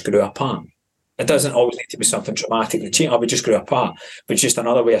 Oh, we just grew apart. It doesn't always need to be something traumatic that changed. Oh, we just grew apart. But it's just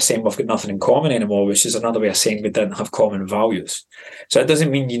another way of saying we've got nothing in common anymore, which is another way of saying we didn't have common values. So it doesn't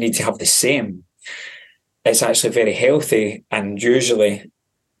mean you need to have the same. It's actually very healthy, and usually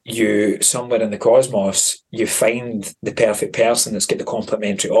you, somewhere in the cosmos, you find the perfect person that's got the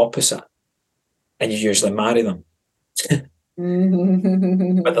complementary opposite, and you usually marry them.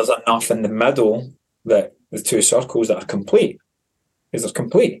 But there's enough in the middle that the two circles that are complete, because they're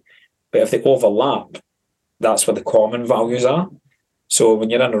complete. But if they overlap, that's where the common values are. So when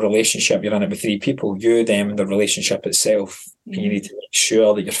you're in a relationship, you're in it with three people, you, them, and the relationship itself. And you need to make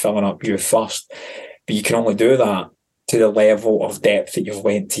sure that you're filling up you first. But you can only do that to the level of depth that you've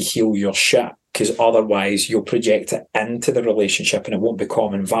went to heal your shit, because otherwise you'll project it into the relationship and it won't be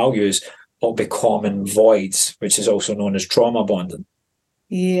common values, it'll be common voids, which is also known as trauma bonding.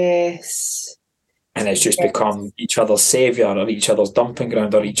 Yes. And it's just become each other's saviour or each other's dumping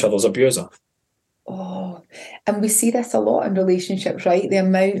ground or each other's abuser. Oh, and we see this a lot in relationships, right? The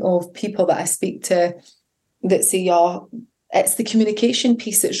amount of people that I speak to that say, oh, it's the communication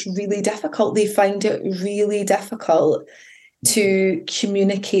piece that's really difficult. They find it really difficult to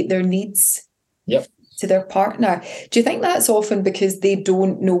communicate their needs to their partner. Do you think that's often because they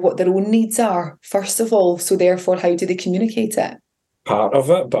don't know what their own needs are, first of all? So therefore, how do they communicate it? Part of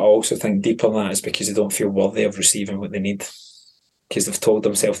it, but I also think deeper than that is because they don't feel worthy of receiving what they need, because they've told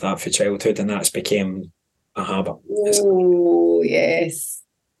themselves that for childhood, and that's became a habit. Oh, yes.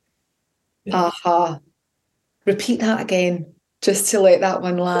 Yeah. Aha. Repeat that again, just to let that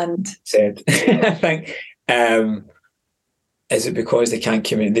one land. Said. I think, is it because they can't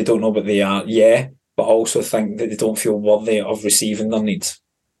communicate, they don't know what they are? Yeah, but I also think that they don't feel worthy of receiving their needs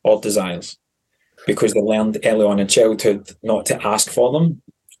or desires, because they learned early on in childhood not to ask for them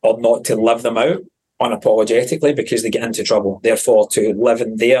or not to live them out unapologetically, because they get into trouble. Therefore, to live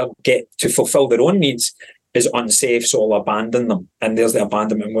in get to fulfill their own needs is unsafe, so I'll abandon them. And there's the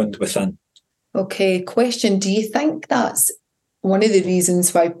abandonment wound within. Okay, question. Do you think that's one of the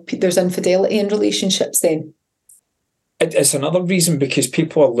reasons why there's infidelity in relationships then? It's another reason, because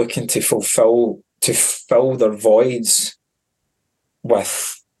people are looking to fill their voids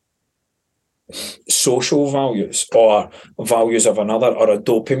with social values or values of another, or a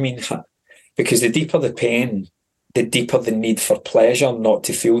dopamine hit. Because the deeper the pain, the deeper the need for pleasure not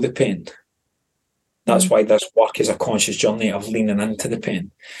to feel the pain. That's why this work is a conscious journey of leaning into the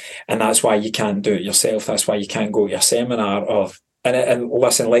pain. And that's why you can't do it yourself. That's why you can't go to a seminar and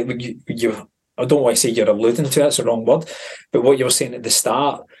listen, like you I don't want to say you're alluding to it, it's the wrong word, but what you were saying at the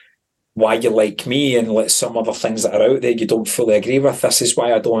start, why you like me and like some other things that are out there you don't fully agree with, this is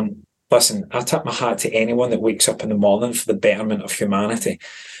why I don't listen. I tip my hat to anyone that wakes up in the morning for the betterment of humanity.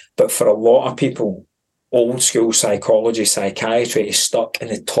 But for a lot of people, old school psychology, psychiatry is stuck in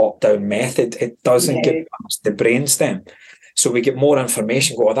the top-down method. It doesn't get past the brainstem. So we get more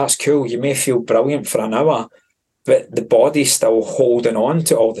information, go, oh, that's cool. You may feel brilliant for an hour, but the body's still holding on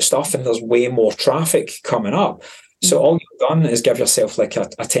to all the stuff, and there's way more traffic coming up. So all you've done is give yourself like a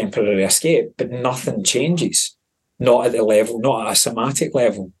temporary escape, but nothing changes. Not at the level, not at a somatic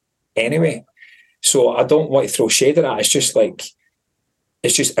level anyway. So I don't want to throw shade at that. It's just like,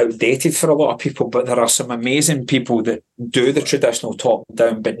 it's just outdated for a lot of people, but there are some amazing people that do the traditional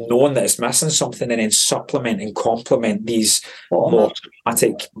top-down, but knowing that it's missing something, and then supplement and complement these more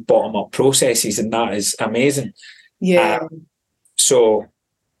dramatic bottom-up processes, and that is amazing. Yeah. So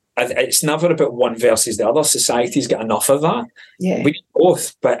it's never about one versus the other. Society's got enough of that. Yeah. We need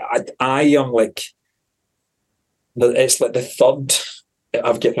both, but I am like, it's like the third,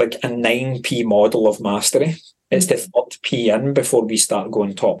 I've got like a 9P model of mastery. It's the third P in before we start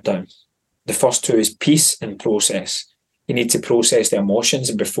going top down. The first two is peace and process. You need to process the emotions,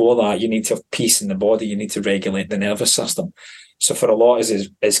 and before that, you need to have peace in the body. You need to regulate the nervous system. So for a lot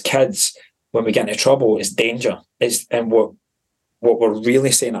as kids, when we get into trouble, it's danger. And what we're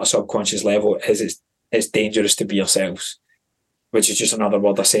really saying at a subconscious level is it's dangerous to be yourselves, which is just another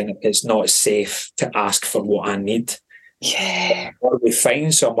word of saying it's not safe to ask for what I need. Yeah. Or we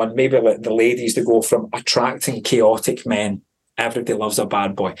find someone, maybe like the ladies that go from attracting chaotic men, everybody loves a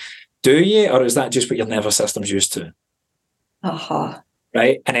bad boy. Do you? Or is that just what your nervous system's used to?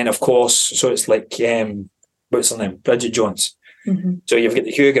 Right? And then, of course, so it's like, what's her name? Bridget Jones. So you've got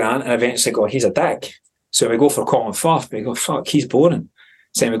the Hugh Grant, and eventually go, he's a dick. So we go for Colin Firth, we go, fuck, he's boring.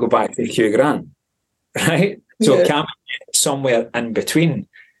 So then we go back to Hugh Grant. Right? So can we get somewhere in between?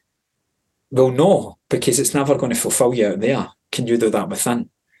 Well, no, because it's never going to fulfill you out there. Can you do that within?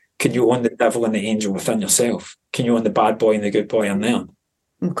 Can you own the devil and the angel within yourself? Can you own the bad boy and the good boy in there?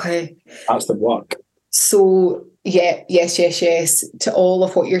 Okay. That's the work. So yeah, yes to all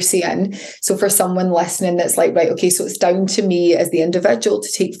of what you're saying. So for someone listening that's like, right, okay, so it's down to me as the individual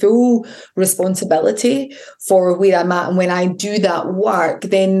to take full responsibility for where I'm at. And when I do that work,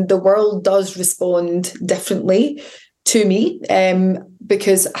 then the world does respond differently to me,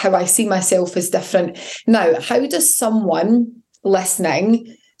 because how I see myself is different. Now, how does someone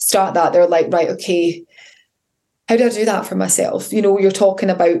listening start that? They're like, right, okay, how do I do that for myself? You're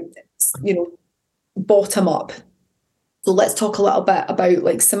talking about, bottom up. So let's talk a little bit about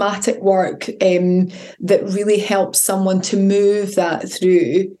like somatic work that really helps someone to move that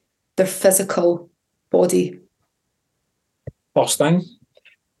through their physical body. First thing,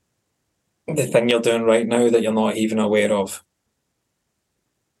 the thing you're doing right now that you're not even aware of.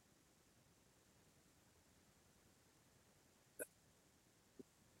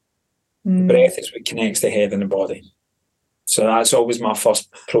 The breath is what connects the head and the body. So that's always my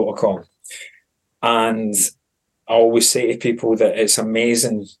first protocol. And I always say to people that it's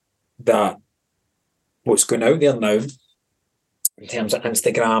amazing that what's going out there now in terms of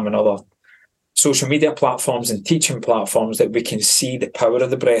Instagram and other social media platforms and teaching platforms, that we can see the power of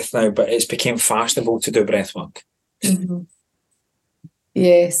the breath now, but it's become fashionable to do breath work. Mm-hmm.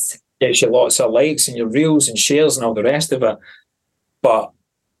 Yes. Gets you lots of likes and your reels and shares and all the rest of it. But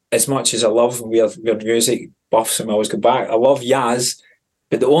as much as I love we're music buffs and we always go back, I love Yaz,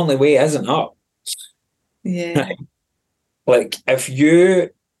 but the only way isn't up. Yeah. Like if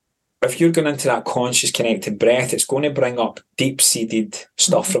you're going into that conscious connected breath, it's going to bring up deep-seated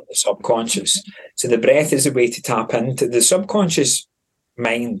stuff from the subconscious. So the breath is a way to tap into the subconscious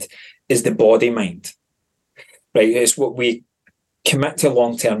mind, is the body mind, right? It's what we commit to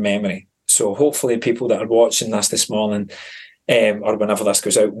long-term memory. So hopefully people that are watching this morning, or whenever this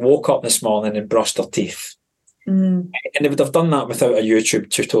goes out, woke up this morning and brushed their teeth. And they would have done that without a YouTube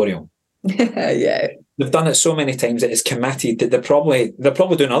tutorial. Yeah. They've done it so many times that it's committed that they're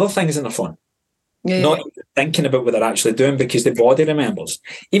probably doing other things in their phone. Yeah. Not even thinking about what they're actually doing, because the body remembers.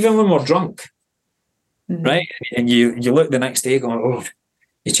 Even when we're drunk, right? And you look the next day going, oh,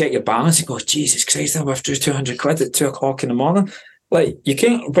 you check your balance and go, Jesus Christ, I withdrew 200 quid at 2 o'clock in the morning. Like, you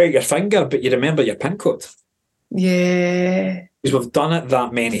can't break your finger, but you remember your PIN code. Yeah. Because we've done it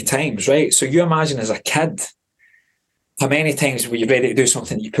that many times, right? So you imagine as a kid, how many times were you ready to do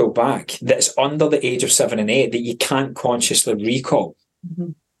something that you pull back that's under the age of 7 and 8 that you can't consciously recall?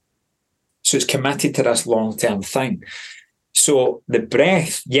 So it's committed to this long-term thing. So the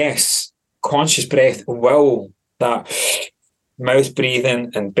breath, yes, conscious breath will, that mouth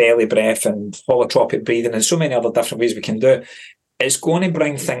breathing and belly breath and holotropic breathing and so many other different ways we can do it, it's going to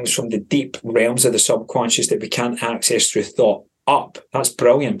bring things from the deep realms of the subconscious that we can't access through thought up. That's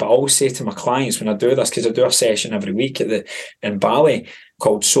brilliant. But I always say to my clients when I do this, because I do a session every week in Bali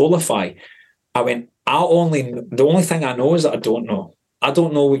called Soulify, I went, the only thing I know is that I don't know. I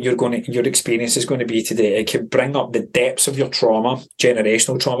don't know what your experience is going to be today. It can bring up the depths of your trauma.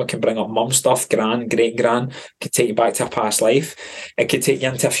 Generational trauma can bring up mum stuff, gran, great gran, can take you back to a past life. It can take you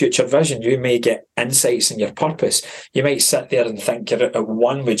into a future vision. You may get insights in your purpose. You might sit there and think you're at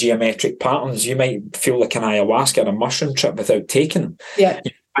one with geometric patterns. You might feel like an ayahuasca or a mushroom trip without taking them. Yeah.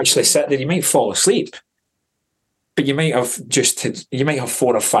 You actually sit there, you might fall asleep. But you might have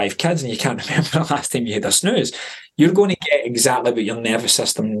 4 or 5 kids and you can't remember the last time you had a snooze. You're going to get exactly what your nervous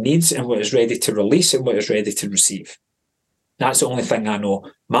system needs and what is ready to release and what is ready to receive. That's the only thing I know.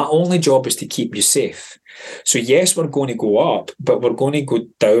 My only job is to keep you safe. So yes, we're going to go up, but we're going to go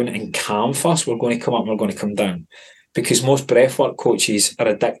down and calm first. We're going to come up and we're going to come down. Because most breathwork coaches are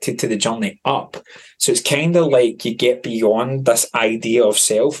addicted to the journey up. So it's kind of like you get beyond this idea of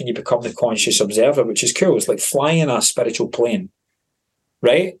self and you become the conscious observer, which is cool. It's like flying a spiritual plane,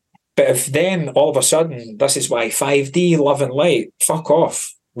 right? But if then all of a sudden, this is why 5D, love and light, fuck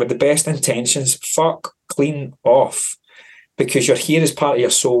off. With the best intentions, fuck clean off. Because you're here as part of your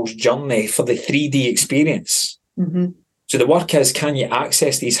soul's journey for the 3D experience. So the work is, can you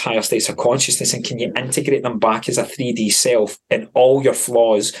access these higher states of consciousness and can you integrate them back as a 3D self in all your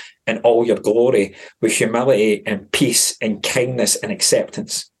flaws and all your glory with humility and peace and kindness and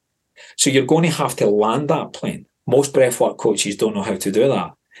acceptance? So you're going to have to land that plane. Most breathwork coaches don't know how to do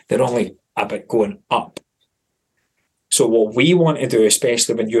that. They're only about going up. So what we want to do,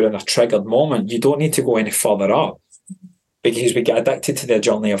 especially when you're in a triggered moment, you don't need to go any further up because we get addicted to the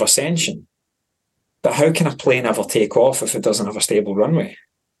journey of ascension. But how can a plane ever take off if it doesn't have a stable runway?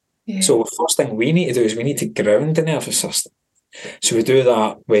 Yeah. So the first thing we need to do is we need to ground the nervous system. So we do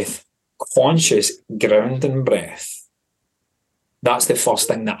that with conscious grounding breath. That's the first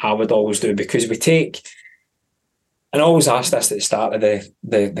thing that I would always do, because we take And I always ask this at the start of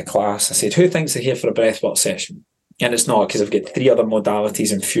the class. I said, who thinks they're here for a breathwork session? And it's not, because I've got 3 other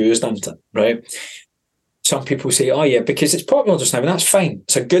modalities infused into it, right? Some people say, oh yeah, because it's popular just now, and that's fine.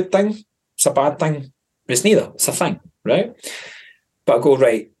 It's a good thing, it's a bad thing, but it's neither. It's a thing, right? But I go,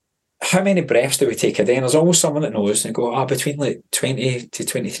 right, how many breaths do we take a day? And there's always someone that knows, and go, between like 20 to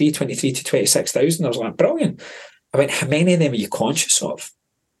 23, 23 to 26,000. I was like, brilliant. I went, how many of them are you conscious of?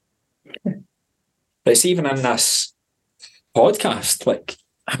 But it's even in this podcast, like,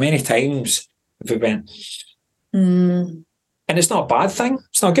 how many times have we went, and it's not a bad thing.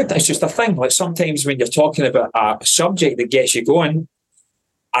 It's not a good thing. It's just a thing. Like, sometimes when you're talking about a subject that gets you going,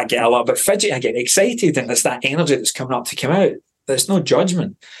 I get a little bit fidgety, I get excited, and it's that energy that's coming up to come out. There's no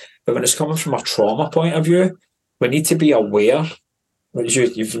judgment. But when it's coming from a trauma point of view, we need to be aware.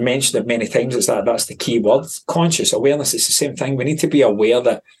 You've mentioned it many times, that's the key word. Conscious awareness, it's the same thing. We need to be aware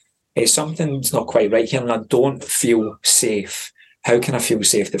that something's not quite right here and I don't feel safe. How can I feel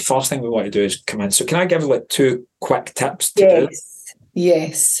safe? The first thing we want to do is come in. So can I give like 2 quick tips to do?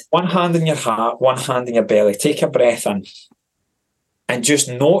 Yes. One hand in your heart, one hand in your belly. Take a breath in and just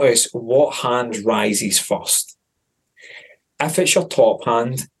notice what hand rises first. If it's your top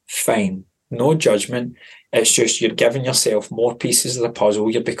hand, fine. No judgment. It's just you're giving yourself more pieces of the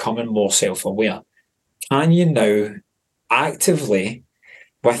puzzle. You're becoming more self-aware. Can you now actively,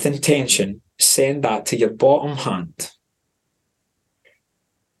 with intention, send that to your bottom hand?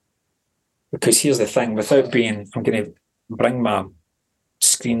 Because here's the thing, I'm going to bring my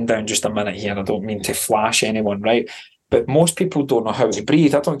screen down just a minute here. I don't mean to flash anyone, right? But most people don't know how to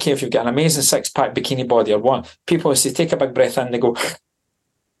breathe. I don't care if you've got an amazing 6-pack bikini body or what. People, as they take a big breath in, they go,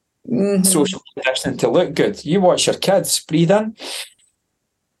 social conditioning to look good. You watch your kids breathe in.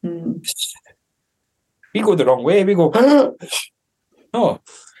 We go the wrong way. We go, oh.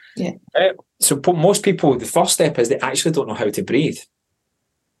 Yeah. So most people, the first step is they actually don't know how to breathe.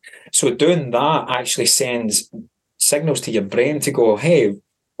 So doing that actually sends signals to your brain to go, hey,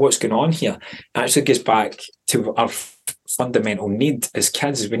 what's going on here? It actually gets back to our fundamental need as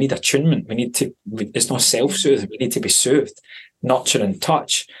kids. We need attunement. It's not self-soothing. We need to be soothed, nurture and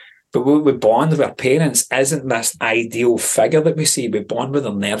touch. But what we bond with our parents isn't this ideal figure that we see. We bond with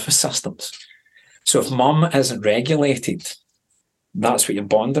their nervous systems. So if mum isn't regulated, that's what you're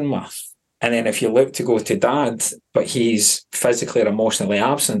bonding with. And then if you look to go to dad, but he's physically or emotionally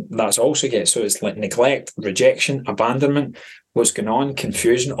absent, that's also so it's like neglect, rejection, abandonment, what's going on,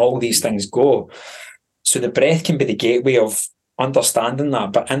 confusion, all these things go. So the breath can be the gateway of understanding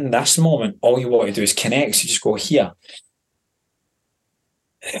that. But in this moment, all you want to do is connect. So you just go here.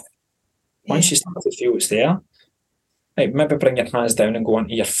 Once you start to feel it's there, right, maybe bring your hands down and go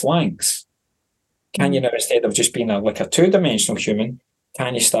onto your flanks. Can you now, instead of just being like a 2-dimensional human,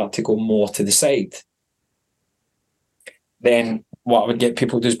 can you start to go more to the side? Then what I would get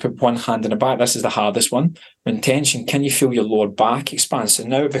people to do is put one hand in the back. This is the hardest one. When tension, can you feel your lower back expand? So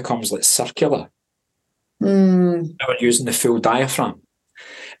now it becomes like circular. Now we're using the full diaphragm.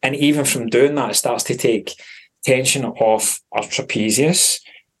 And even from doing that, it starts to take tension off our trapezius,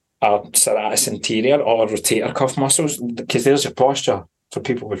 our serratus anterior, or rotator cuff muscles, because there's your posture for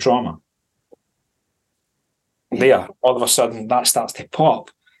people with trauma. There, all of a sudden, that starts to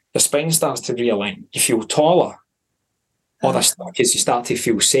pop. The spine starts to realign. You feel taller. All this stuff, because you start to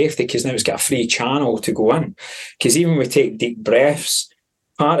feel safety, because now it's got a free channel to go in. Because even when we take deep breaths,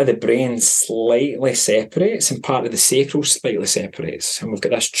 part of the brain slightly separates and part of the sacral slightly separates. And we've got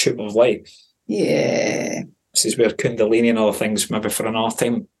this tube of light. Yeah. This is where Kundalini and other things, maybe for another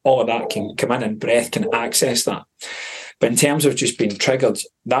time, all of that can come in and breath can access that. But in terms of just being triggered,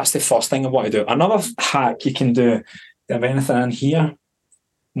 that's the first thing I want to do. Another hack you can do, do you have anything in here?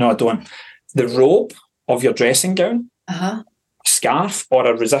 No, I don't. The rope of your dressing gown, a scarf or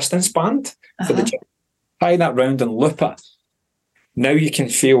a resistance band for the gym, tie that round and loop it. Now you can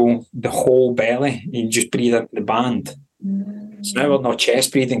feel the whole belly. You can just breathe into the band. So now we're not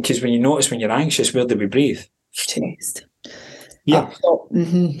chest breathing, because when you notice when you're anxious, where do we breathe? Chest. Yeah.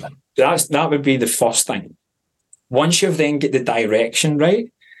 That would be the first thing. Once you've then got the direction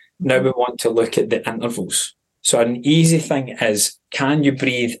right, now we want to look at the intervals. So an easy thing is, can you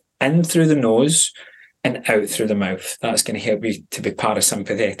breathe in through the nose and out through the mouth? That's going to help you to be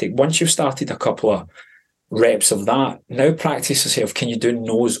parasympathetic. Once you've started a couple of reps of that, now practice yourself. Can you do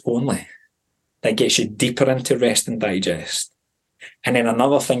nose only? That gets you deeper into rest and digest. And then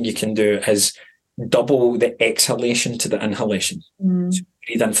another thing you can do is double the exhalation to the inhalation. So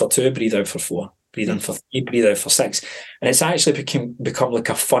breathe in for 2, breathe out for 4. Breathe in for 3, breathe out for 6. And it's actually become like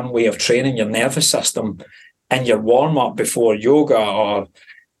a fun way of training your nervous system in your warm-up before yoga or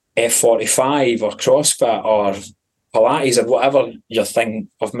F45 or CrossFit or Pilates or whatever your thing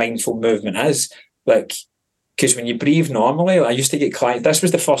of mindful movement is, like, because when you breathe normally, I used to get clients. This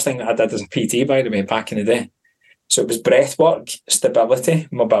was the first thing that I did as a PT, by the way, back in the day. So it was breath work, stability,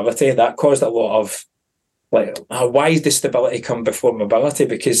 mobility. That caused a lot of, like, why does stability come before mobility?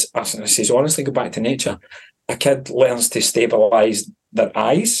 Because, I says, honestly, go back to nature. A kid learns to stabilise their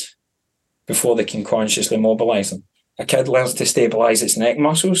eyes before they can consciously mobilise them. A kid learns to stabilise its neck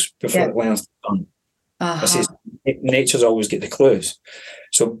muscles before it learns to turn. I says, nature's always get the clues.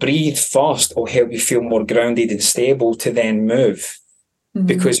 So breathe first will help you feel more grounded and stable to then move. Mm-hmm.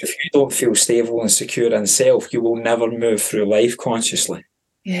 Because if you don't feel stable and secure in self, you will never move through life consciously.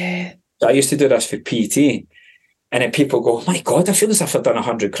 Yeah. So I used to do this for PT. And then people go, oh my God, I feel as if I've done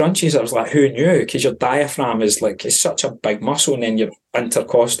 100 crunches. I was like, who knew? Because your diaphragm is like, it's such a big muscle, and then your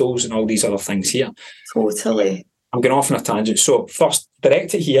intercostals and all these other things here. Totally. I'm going off on a tangent. So first,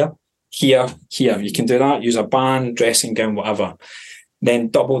 direct it here, here, here. You can do that. Use a band, dressing gown, whatever. Then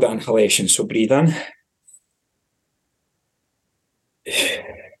double the inhalation. So breathe in.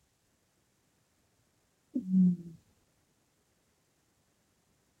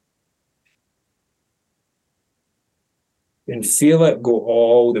 And feel it go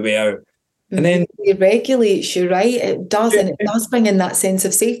all the way out. And then it regulates you, right? It does, and it does bring in that sense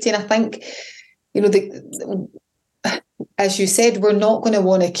of safety. And I think, as you said, we're not going to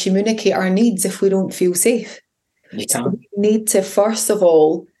want to communicate our needs if we don't feel safe. So we need to, first of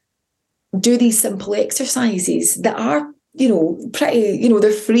all, do these simple exercises that are, pretty,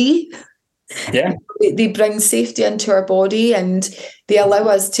 they're free. Yeah. They bring safety into our body, and they allow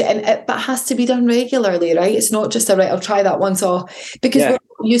us to, but it has to be done regularly, right? It's not just I'll try that once off, because we're not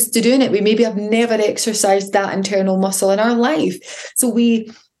used to doing it. We maybe have never exercised that internal muscle in our life. So we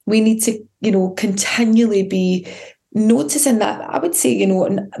need to, continually be noticing that. I would say,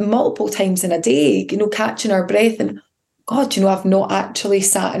 multiple times in a day, catching our breath. And God, I've not actually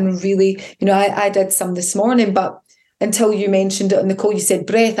sat and really, I did some this morning, but until you mentioned it on the call, you said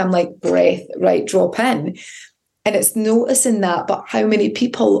breath. I'm like, breath, right, drop in. And it's noticing that, but how many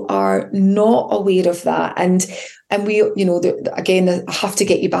people are not aware of that? And we, again, I have to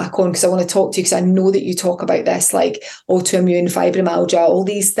get you back on, because I want to talk to you, because I know that you talk about this, like autoimmune, fibromyalgia, all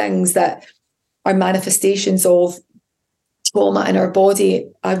these things that are manifestations of trauma in our body.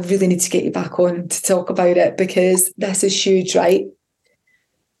 I really need to get you back on to talk about it, because this is huge, right?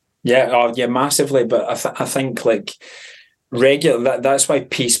 Yeah, massively. But I think like regular. That's why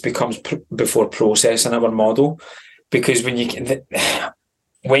peace becomes before process in our model, because when you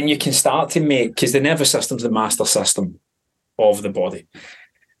can start to make, because the nervous system's the master system of the body.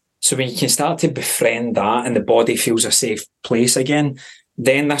 So when you can start to befriend that, and the body feels a safe place again,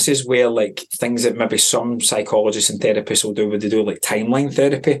 then this is where like things that maybe some psychologists and therapists will do, where they do like timeline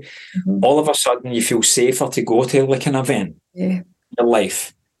therapy. Mm-hmm. All of a sudden you feel safer to go to like an event in your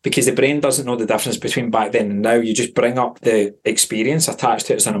life, because the brain doesn't know the difference between back then and now. You just bring up the experience attached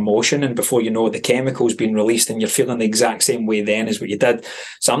to it as an emotion, and before you know it, the chemicals being released, and you're feeling the exact same way then as what you did.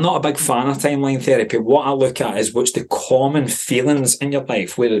 So I'm not a big fan of timeline therapy. What I look at is what's the common feelings in your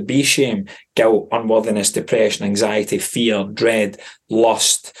life, whether it be shame, guilt, unworthiness, depression, anxiety, fear, dread,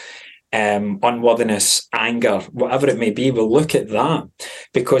 lust, unworthiness, anger, whatever it may be. We'll look at that,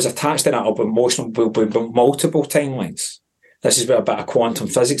 because attached to that will be multiple timelines. This is where a bit of quantum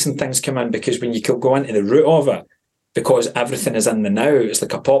physics and things come in, because when you go into the root of it, because everything is in the now, it's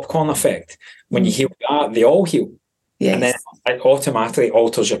like a popcorn effect. When you heal that, they all heal. Yes. And then it automatically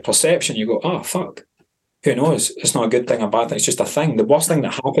alters your perception. You go, oh, fuck. Who knows? It's not a good thing or bad thing. It's just a thing. The worst thing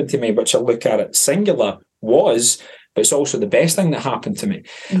that happened to me, which I look at it singular, was, but it's also the best thing that happened to me.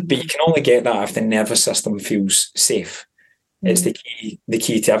 Mm-hmm. But you can only get that if the nervous system feels safe. Mm-hmm. It's the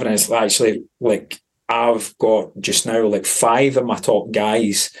key to everything. It's actually like, I've got just now like 5 of my top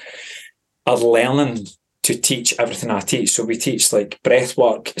guys are learning to teach everything I teach. So we teach like breath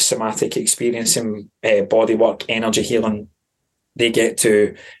work, somatic experiencing, body work, energy healing. They get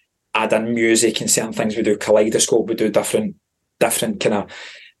to add in music and certain things. We do kaleidoscope. We do different kind of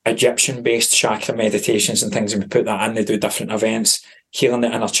Egyptian-based chakra meditations and things, and we put that in. They do different events, healing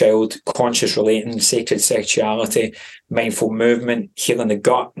the inner child, conscious relating, sacred sexuality, mindful movement, healing the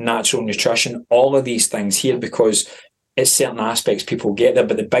gut, natural nutrition, all of these things here, because it's certain aspects people get there.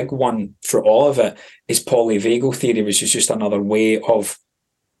 But the big one for all of it is polyvagal theory, which is just another way of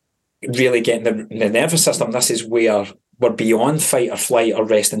really getting the nervous system. This is where we're beyond fight or flight or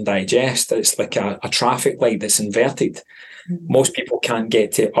rest and digest. It's like a traffic light that's inverted. Most people can't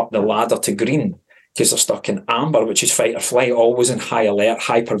get up the ladder to green because they're stuck in amber, which is fight or flight, always in high alert,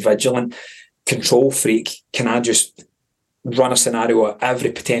 hyper vigilant, control freak. Can I just run a scenario of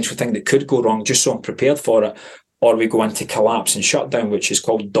every potential thing that could go wrong just so I'm prepared for it? or we go into collapse and shutdown, which is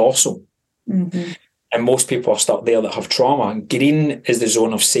called dorsal. Mm-hmm. And most people are stuck there that have trauma. Green is the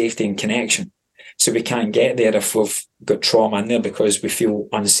zone of safety and connection. So we can't get there if we've got trauma in there because we feel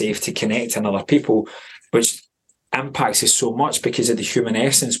unsafe to connect to other people, which impacts us so much because of the human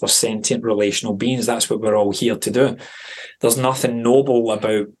essence. We're sentient relational beings. That's what we're all here to do. There's nothing noble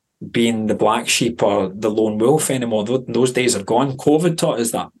about being the black sheep or the lone wolf anymore. Those days are gone. COVID taught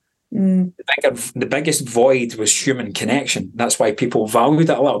us that. Mm. The biggest void was human connection. That's why people valued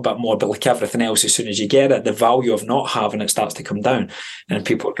it a little bit more. But like everything else, as soon as you get it, the value of not having it starts to come down, and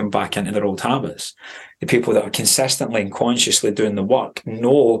people come back into their old habits. The people that are consistently and consciously doing the work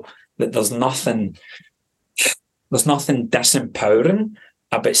know that there's nothing disempowering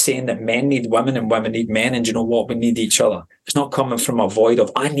about saying that men need women and women need men, and you know what? We need each other. It's not coming from a void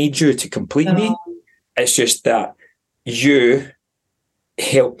of I need you to complete me. It's just that you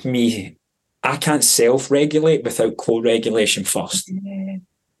help me. I can't self-regulate without co-regulation first. Yeah.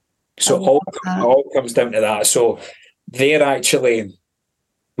 So all comes down to that. So we have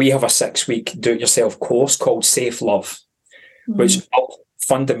a 6-week do-it-yourself course called Safe Love, which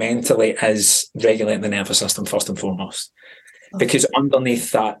fundamentally is regulating the nervous system first and foremost. Because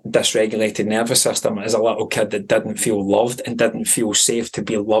underneath that dysregulated nervous system is a little kid that didn't feel loved and didn't feel safe to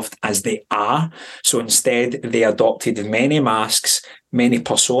be loved as they are. So instead, they adopted many masks, many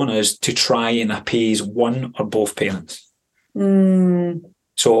personas to try and appease one or both parents.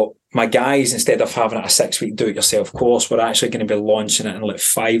 So my guys, instead of having a 6-week do-it-yourself course, we're actually going to be launching it in like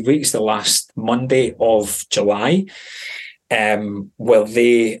 5 weeks, the last Monday of July, where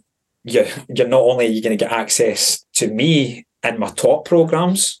you're not only are you going to get access to me in my top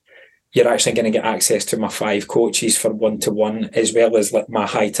programs, you're actually going to get access to my 5 coaches for one-to-one, as well as like my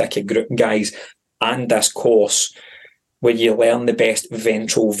high-ticket group guys, and this course where you learn the best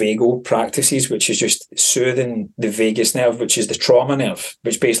ventral vagal practices, which is just soothing the vagus nerve, which is the trauma nerve,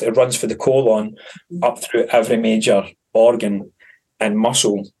 which basically runs for the colon up through every major organ and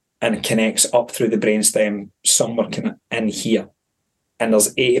muscle and connects up through the brainstem somewhere in here. And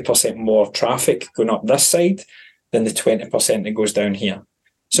there's 80% more traffic going up this side than the 20% that goes down here.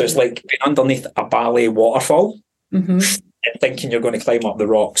 So it's like being underneath a ballet waterfall and thinking you're going to climb up the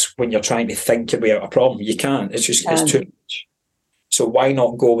rocks when you're trying to think your way out of a problem. You can't. It's just it's too much. So why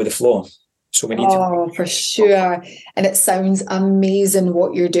not go with the flow? So we need to. Oh, for sure. And it sounds amazing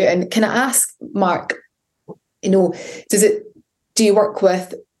what you're doing. Can I ask, Mark, do you work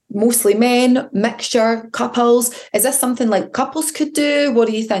with mostly men, mixture, couples? Is this something like couples could do? What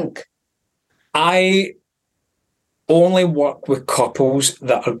do you think? I only work with couples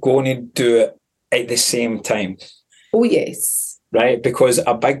that are going to do it at the same time. Oh, yes. Right? Because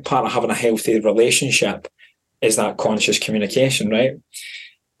a big part of having a healthy relationship is that conscious communication, right?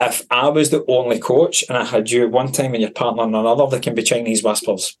 If I was the only coach and I had you at one time and your partner on another, there can be Chinese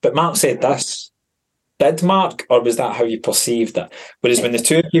whispers. But Mark said this. Did Mark, or was that how you perceived it? Whereas when the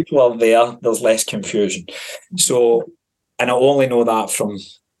two people are there, there's less confusion. So, and I only know that from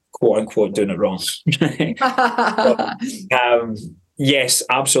quote unquote doing it wrong. But, yes,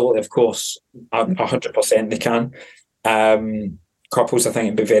 absolutely, of course, 100% they can. Couples, I think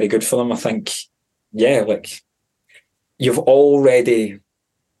it'd be very good for them. I think, like you've already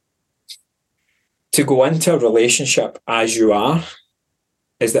to go into a relationship as you are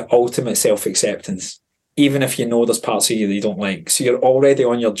is the ultimate self-acceptance. Even if you know there's parts of you that you don't like. So you're already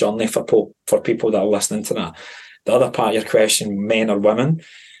on your journey for people that are listening to that. The other part of your question, men or women.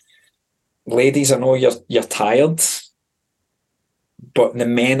 Ladies, I know you're tired, but the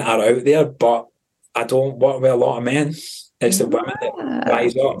men are out there, but I don't work with a lot of men. It's the women that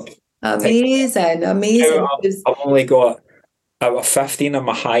rise up. Amazing. I've only got, out of 15 of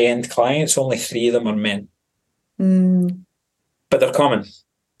my high-end clients, only 3 of them are men. But they're coming.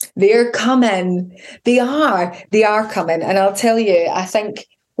 They're coming. They are coming. And I'll tell you, I think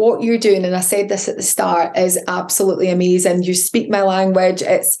what you're doing, and I said this at the start, is absolutely amazing. You speak my language.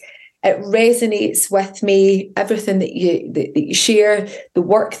 It resonates with me, everything that you share, the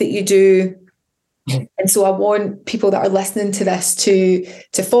work that you do. And so I want people that are listening to this to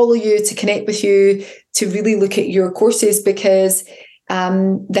follow you, to connect with you, to really look at your courses, because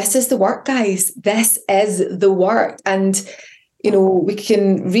this is the work, guys. This is the work. And we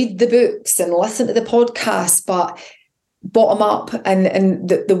can read the books and listen to the podcast, but bottom up and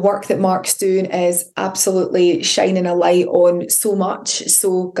the work that Mark's doing is absolutely shining a light on so much.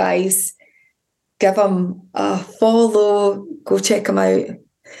 So guys, give him a follow, go check him out.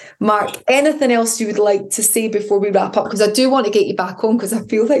 Mark, anything else you would like to say before we wrap up? Because I do want to get you back on, because I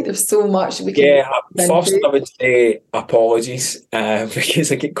feel like there's so much we can first I would say apologies,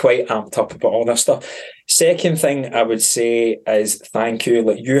 because I get quite amped up about all this stuff. Second thing I would say is thank you.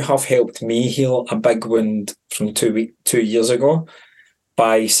 Like, you have helped me heal a big wound from 2 years ago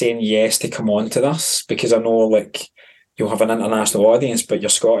by saying yes to come on to this, because I know, like, you'll have an international audience, but you're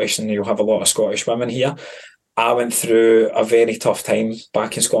Scottish and you'll have a lot of Scottish women here. I went through a very tough time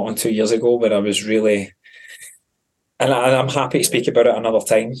back in Scotland 2 years ago, where I was really, and I'm happy to speak about it another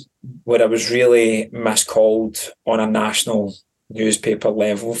time, where I was really miscalled on a national newspaper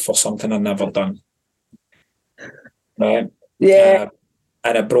level for something I'd never done. Right? Yeah.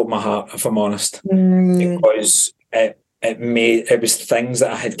 And it broke my heart, if I'm honest, because it was things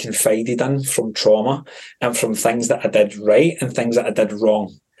that I had confided in from trauma, and from things that I did right and things that I did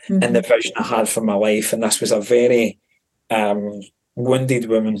wrong. And the vision I had for my life. And this was a very wounded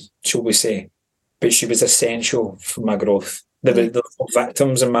woman, shall we say, but she was essential for my growth. There were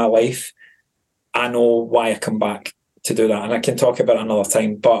victims in my life. I know why I come back to do that, and I can talk about it another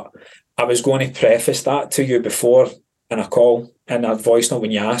time, but I was going to preface that to you before in a call, in a voice note,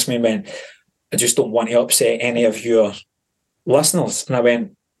 when you asked me, when I just don't want to upset any of your listeners. And I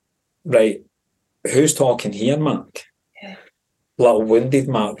went, right, who's talking here, Mark? Little wounded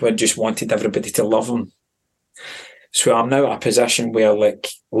Mark, who just wanted everybody to love him. So I'm now at a position where, like,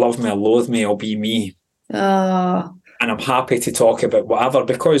 love me or loathe me, I'll be me. And I'm happy to talk about whatever,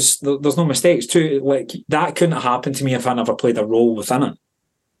 because there's no mistakes too. Like, that couldn't have happened to me if I never played a role within it.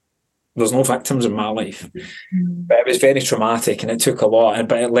 There's no victims in my life. But it was very traumatic, and it took a lot,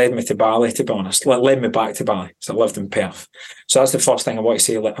 but it led me to Bali, to be honest. It led me back to Bali. So I lived in Perth. So that's the first thing I want to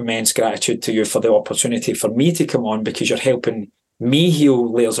say, like, immense gratitude to you for the opportunity for me to come on, because you're helping me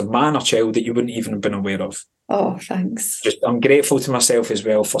heal layers of man or child that you wouldn't even have been aware of. Oh, thanks. I'm grateful to myself as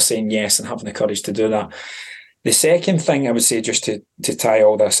well for saying yes and having the courage to do that. The second thing I would say, just to tie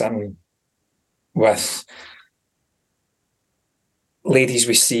all this in with, ladies,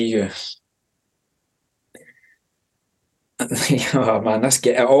 we see you. Oh man,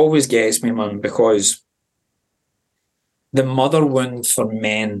 it always gets me, man, because the mother wound for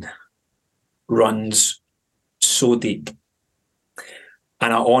men runs so deep.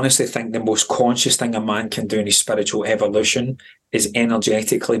 And I honestly think the most conscious thing a man can do in his spiritual evolution is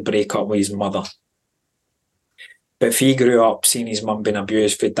energetically break up with his mother. But if he grew up seeing his mum being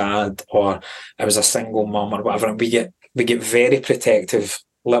abused by dad, or it was a single mum or whatever, and we get very protective.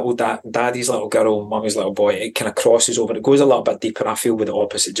 Little daddy's little girl, mummy's little boy, it kind of crosses over. It goes a little bit deeper, I feel, with the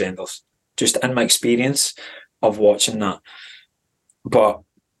opposite genders. Just in my experience of watching that. But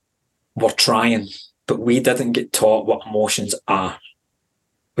we're trying. But we didn't get taught what emotions are.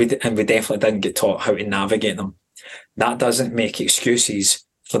 And we definitely didn't get taught how to navigate them. That doesn't make excuses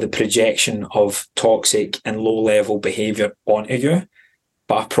for the projection of toxic and low-level behaviour onto you.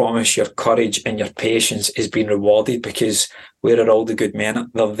 But I promise your courage and your patience is being rewarded, because where are all the good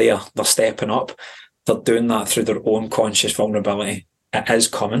men? They're there. They're stepping up. They're doing that through their own conscious vulnerability. It is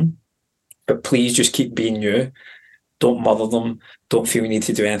coming. But please just keep being you. Don't mother them. Don't feel you need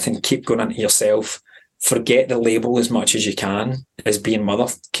to do anything. Keep going into yourself. Forget the label as much as you can as being mother,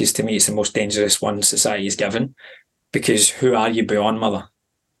 because to me it's the most dangerous one society's given. Because who are you beyond mother?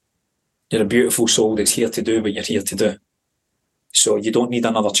 You're a beautiful soul that's here to do what you're here to do. So you don't need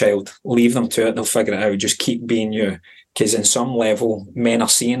another child. Leave them to it. They'll figure it out. Just keep being you. Because in some level, men are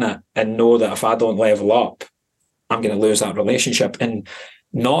seeing it and know that if I don't level up, I'm going to lose that relationship. And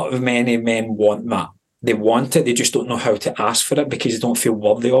not many men want that. They want it. They just don't know how to ask for it, because they don't feel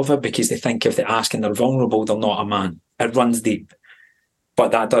worthy of it, because they think if they ask and they're vulnerable, they're not a man. It runs deep.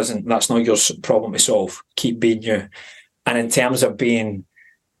 But that's not your problem to solve. Keep being you. And in terms of being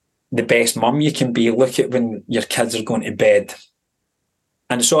the best mum you can be, look at when your kids are going to bed.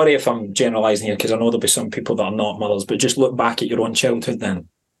 And sorry if I'm generalising here, because I know there'll be some people that are not mothers, but just look back at your own childhood then.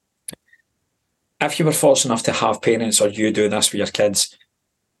 If you were fortunate enough to have parents, or you do this with your kids,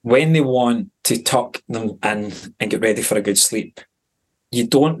 when they want to tuck them in and get ready for a good sleep, you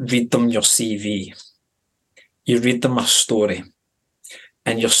don't read them your CV. You read them a story.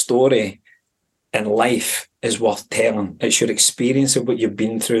 And your story in life is worth telling. It's your experience of what you've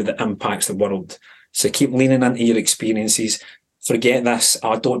been through that impacts the world. So keep leaning into your experiences. Forget this,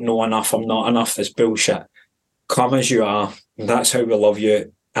 I don't know enough, I'm not enough, it's bullshit. Come as you are. That's how we love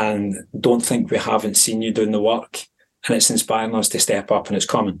you. And don't think we haven't seen you doing the work. And it's inspiring us to step up, and it's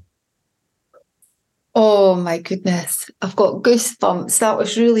coming. Oh my goodness. I've got goosebumps. That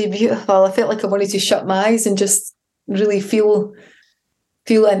was really beautiful. I felt like I wanted to shut my eyes and just really feel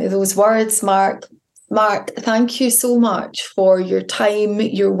into those words, Mark. Mark, thank you so much for your time,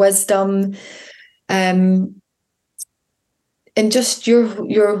 your wisdom, and just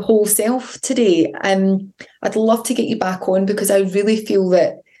your whole self today. I'd love to get you back on, because I really feel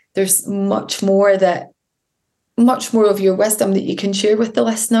that there's much more of your wisdom that you can share with the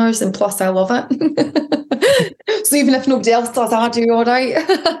listeners, and plus I love it. So even if nobody else does, I do, all right.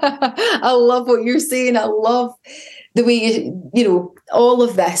 I love what you're saying. I love the way you know all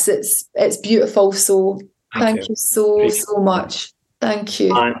of this. It's beautiful. So thank you so much. Thank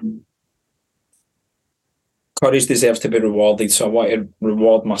you. Courage deserves to be rewarded, so I want to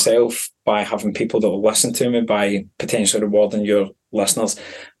reward myself by having people that will listen to me, by potentially rewarding your listeners.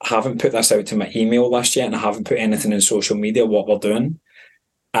 I haven't put this out to my email list yet, and I haven't put anything in social media what we're doing.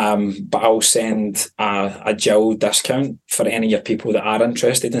 But I'll send a Jill discount for any of your people that are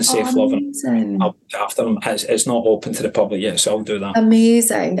interested in safe loving. I'll look after them. It's not open to the public yet, so I'll do that.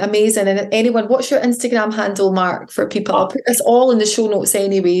 Amazing. And anyone, what's your Instagram handle, Mark, for people? I'll put this all in the show notes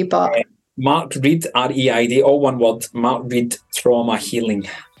anyway, but Mark Reid, REID, all one word, Mark Reid Trauma Healing.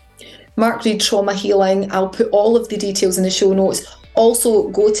 Mark Reid Trauma Healing. I'll put all of the details in the show notes. Also,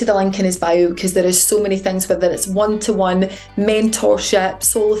 go to the link in his bio, because there is so many things, whether it's one-to-one, mentorship,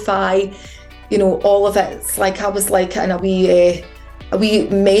 Soulify, you know, all of it. It's like I was like in a wee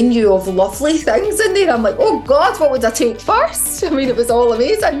menu of lovely things in there. I'm like, oh God, what would I take first? I mean, it was all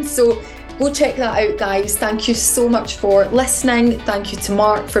amazing. So go check that out, guys. Thank you so much for listening. Thank you to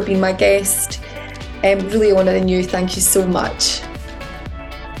Mark for being my guest. Really honouring you. Thank you so much.